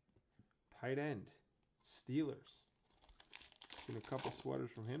 tight end, Steelers. Seen a couple sweaters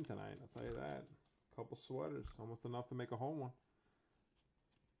from him tonight, I'll tell you that. A couple sweaters, almost enough to make a home one.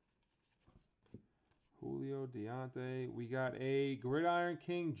 Julio, Deontay. We got a Gridiron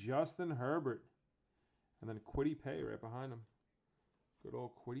King, Justin Herbert. And then Kwity Paye right behind him. Good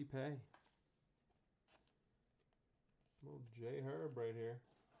old Kwity Paye. Little J Herb right here.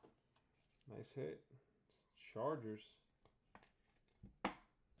 Nice hit. Chargers.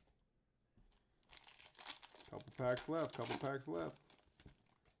 Couple packs left. Couple packs left.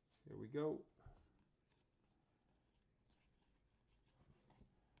 Here we go.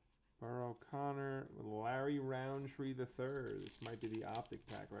 Burrow, Connor, Larry Roundtree III. This might be the optic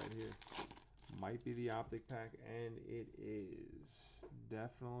pack right here. Might be the optic pack, and it is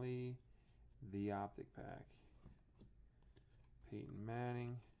definitely the optic pack. Peyton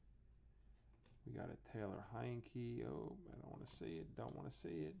Manning. We got a Taylor Heineke. Oh, I don't want to say it. Don't want to say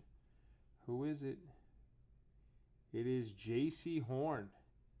it. Who is it? It is J.C. Horn,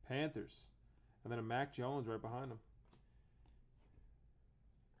 Panthers. And then a Mac Jones right behind him.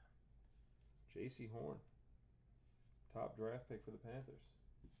 J.C. Horn. Top draft pick for the Panthers.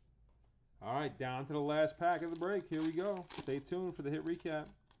 All right, down to the last pack of the break. Here we go. Stay tuned for the hit recap.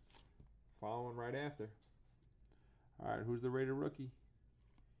 Following right after. All right, who's the rated rookie?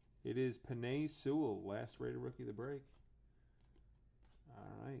 It is Penei Sewell, last rated rookie of the break.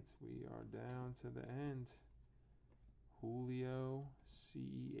 All right, we are down to the end. Julio,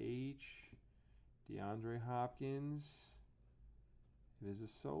 CEH, DeAndre Hopkins. It is a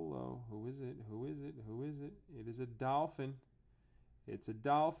solo. Who is it? Who is it? Who is it? It is a Dolphin. It's a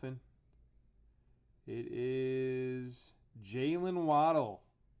Dolphin. It is Jalen Waddle.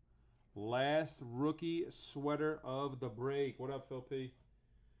 Last rookie sweater of the break. What up, Phil P?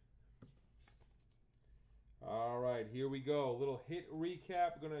 All right, here we go. A little hit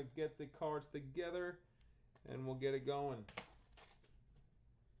recap. We're going to get the cards together, and we'll get it going.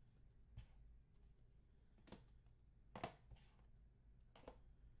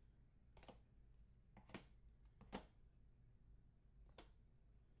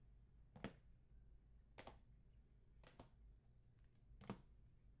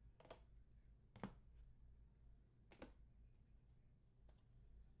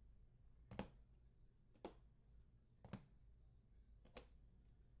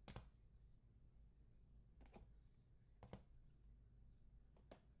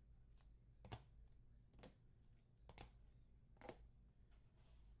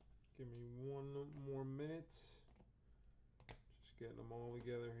 Give me one more minute. Just getting them all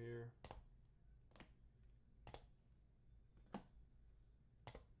together here.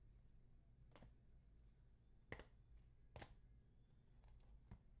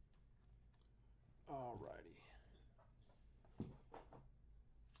 Alrighty.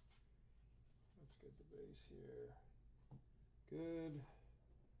 Let's get the base here. Good.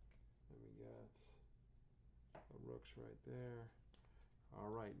 And we got the rooks right there. All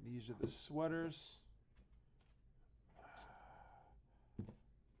right, these are the sweaters.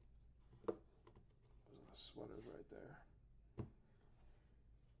 Those are the sweaters right there.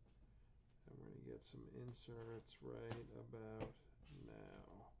 And we're going to get some inserts right about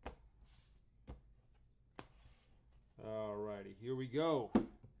now. All righty, here we go.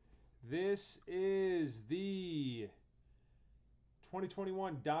 This is the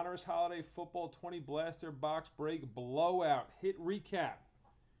 2021 Donruss Holiday Football 20 Blaster Box Break Blowout Hit Recap.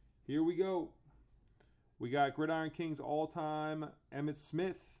 Here we go. We got Gridiron Kings all-time Emmitt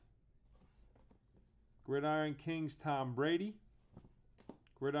Smith. Gridiron Kings Tom Brady.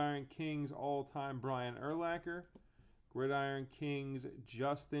 Gridiron Kings all-time Brian Urlacher. Gridiron Kings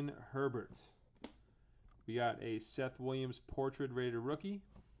Justin Herbert. We got a Seth Williams portrait rated rookie.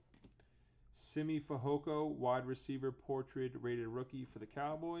 Simi Fehoko, wide receiver portrait rated rookie for the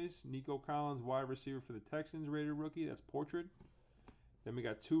Cowboys. Nico Collins, wide receiver for the Texans, rated rookie. That's portrait. Then we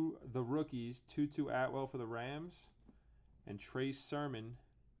got the rookies, Tutu Atwell for the Rams, and Trey Sermon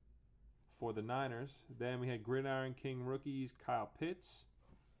for the Niners. Then we had Gridiron King rookies, Kyle Pitts,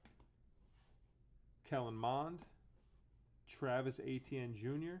 Kellen Mond, Travis Etienne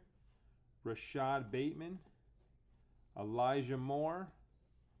Jr., Rashad Bateman, Elijah Moore,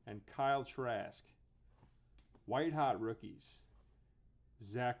 and Kyle Trask. White Hot rookies,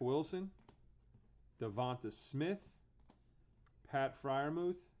 Zach Wilson, Devonta Smith, Pat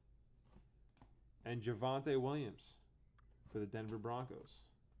Freiermuth, and Javonte Williams for the Denver Broncos.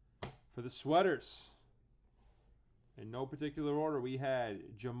 For the sweaters, in no particular order, we had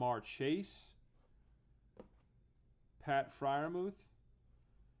Jamar Chase, Pat Freiermuth.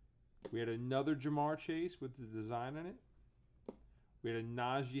 We had another Jamar Chase with the design in it. We had a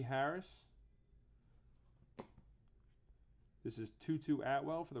Najee Harris. This is Tutu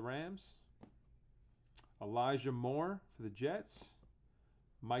Atwell for the Rams. Elijah Moore for the Jets.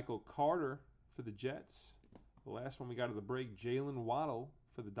 Michael Carter for the Jets. The last one we got of the break, Jalen Waddle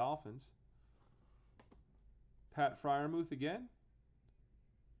for the Dolphins. Pat Freiermuth again.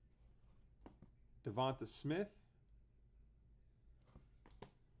 Devonta Smith.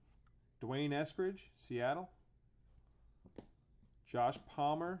 Dwayne Eskridge, Seattle. Josh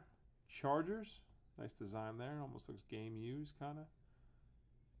Palmer, Chargers. Nice design there. Almost looks game used, kind of.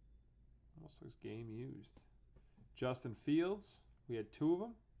 Almost looks game used. Justin Fields. We had two of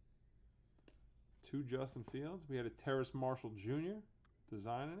them. Two Justin Fields. We had a Terrace Marshall Jr.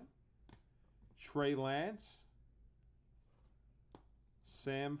 design in it. Trey Lance.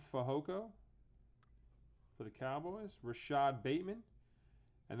 Sam Fehoko for the Cowboys. Rashad Bateman.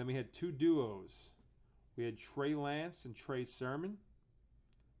 And then we had two duos. We had Trey Lance and Trey Sermon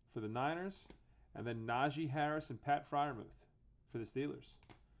for the Niners. And then Najee Harris and Pat Freiermuth for the Steelers.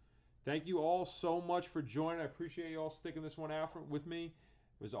 Thank you all so much for joining. I appreciate you all sticking this one out with me.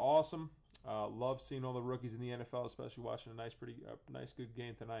 It was awesome. Love seeing all the rookies in the NFL, especially watching a nice good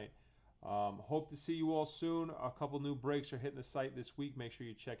game tonight. Hope to see you all soon. A couple new breaks are hitting the site this week. Make sure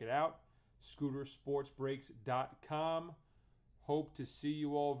you check it out. ScooterSportsBreaks.com. Hope to see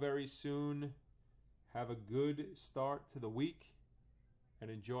you all very soon. Have a good start to the week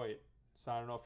and enjoy it. Signing off.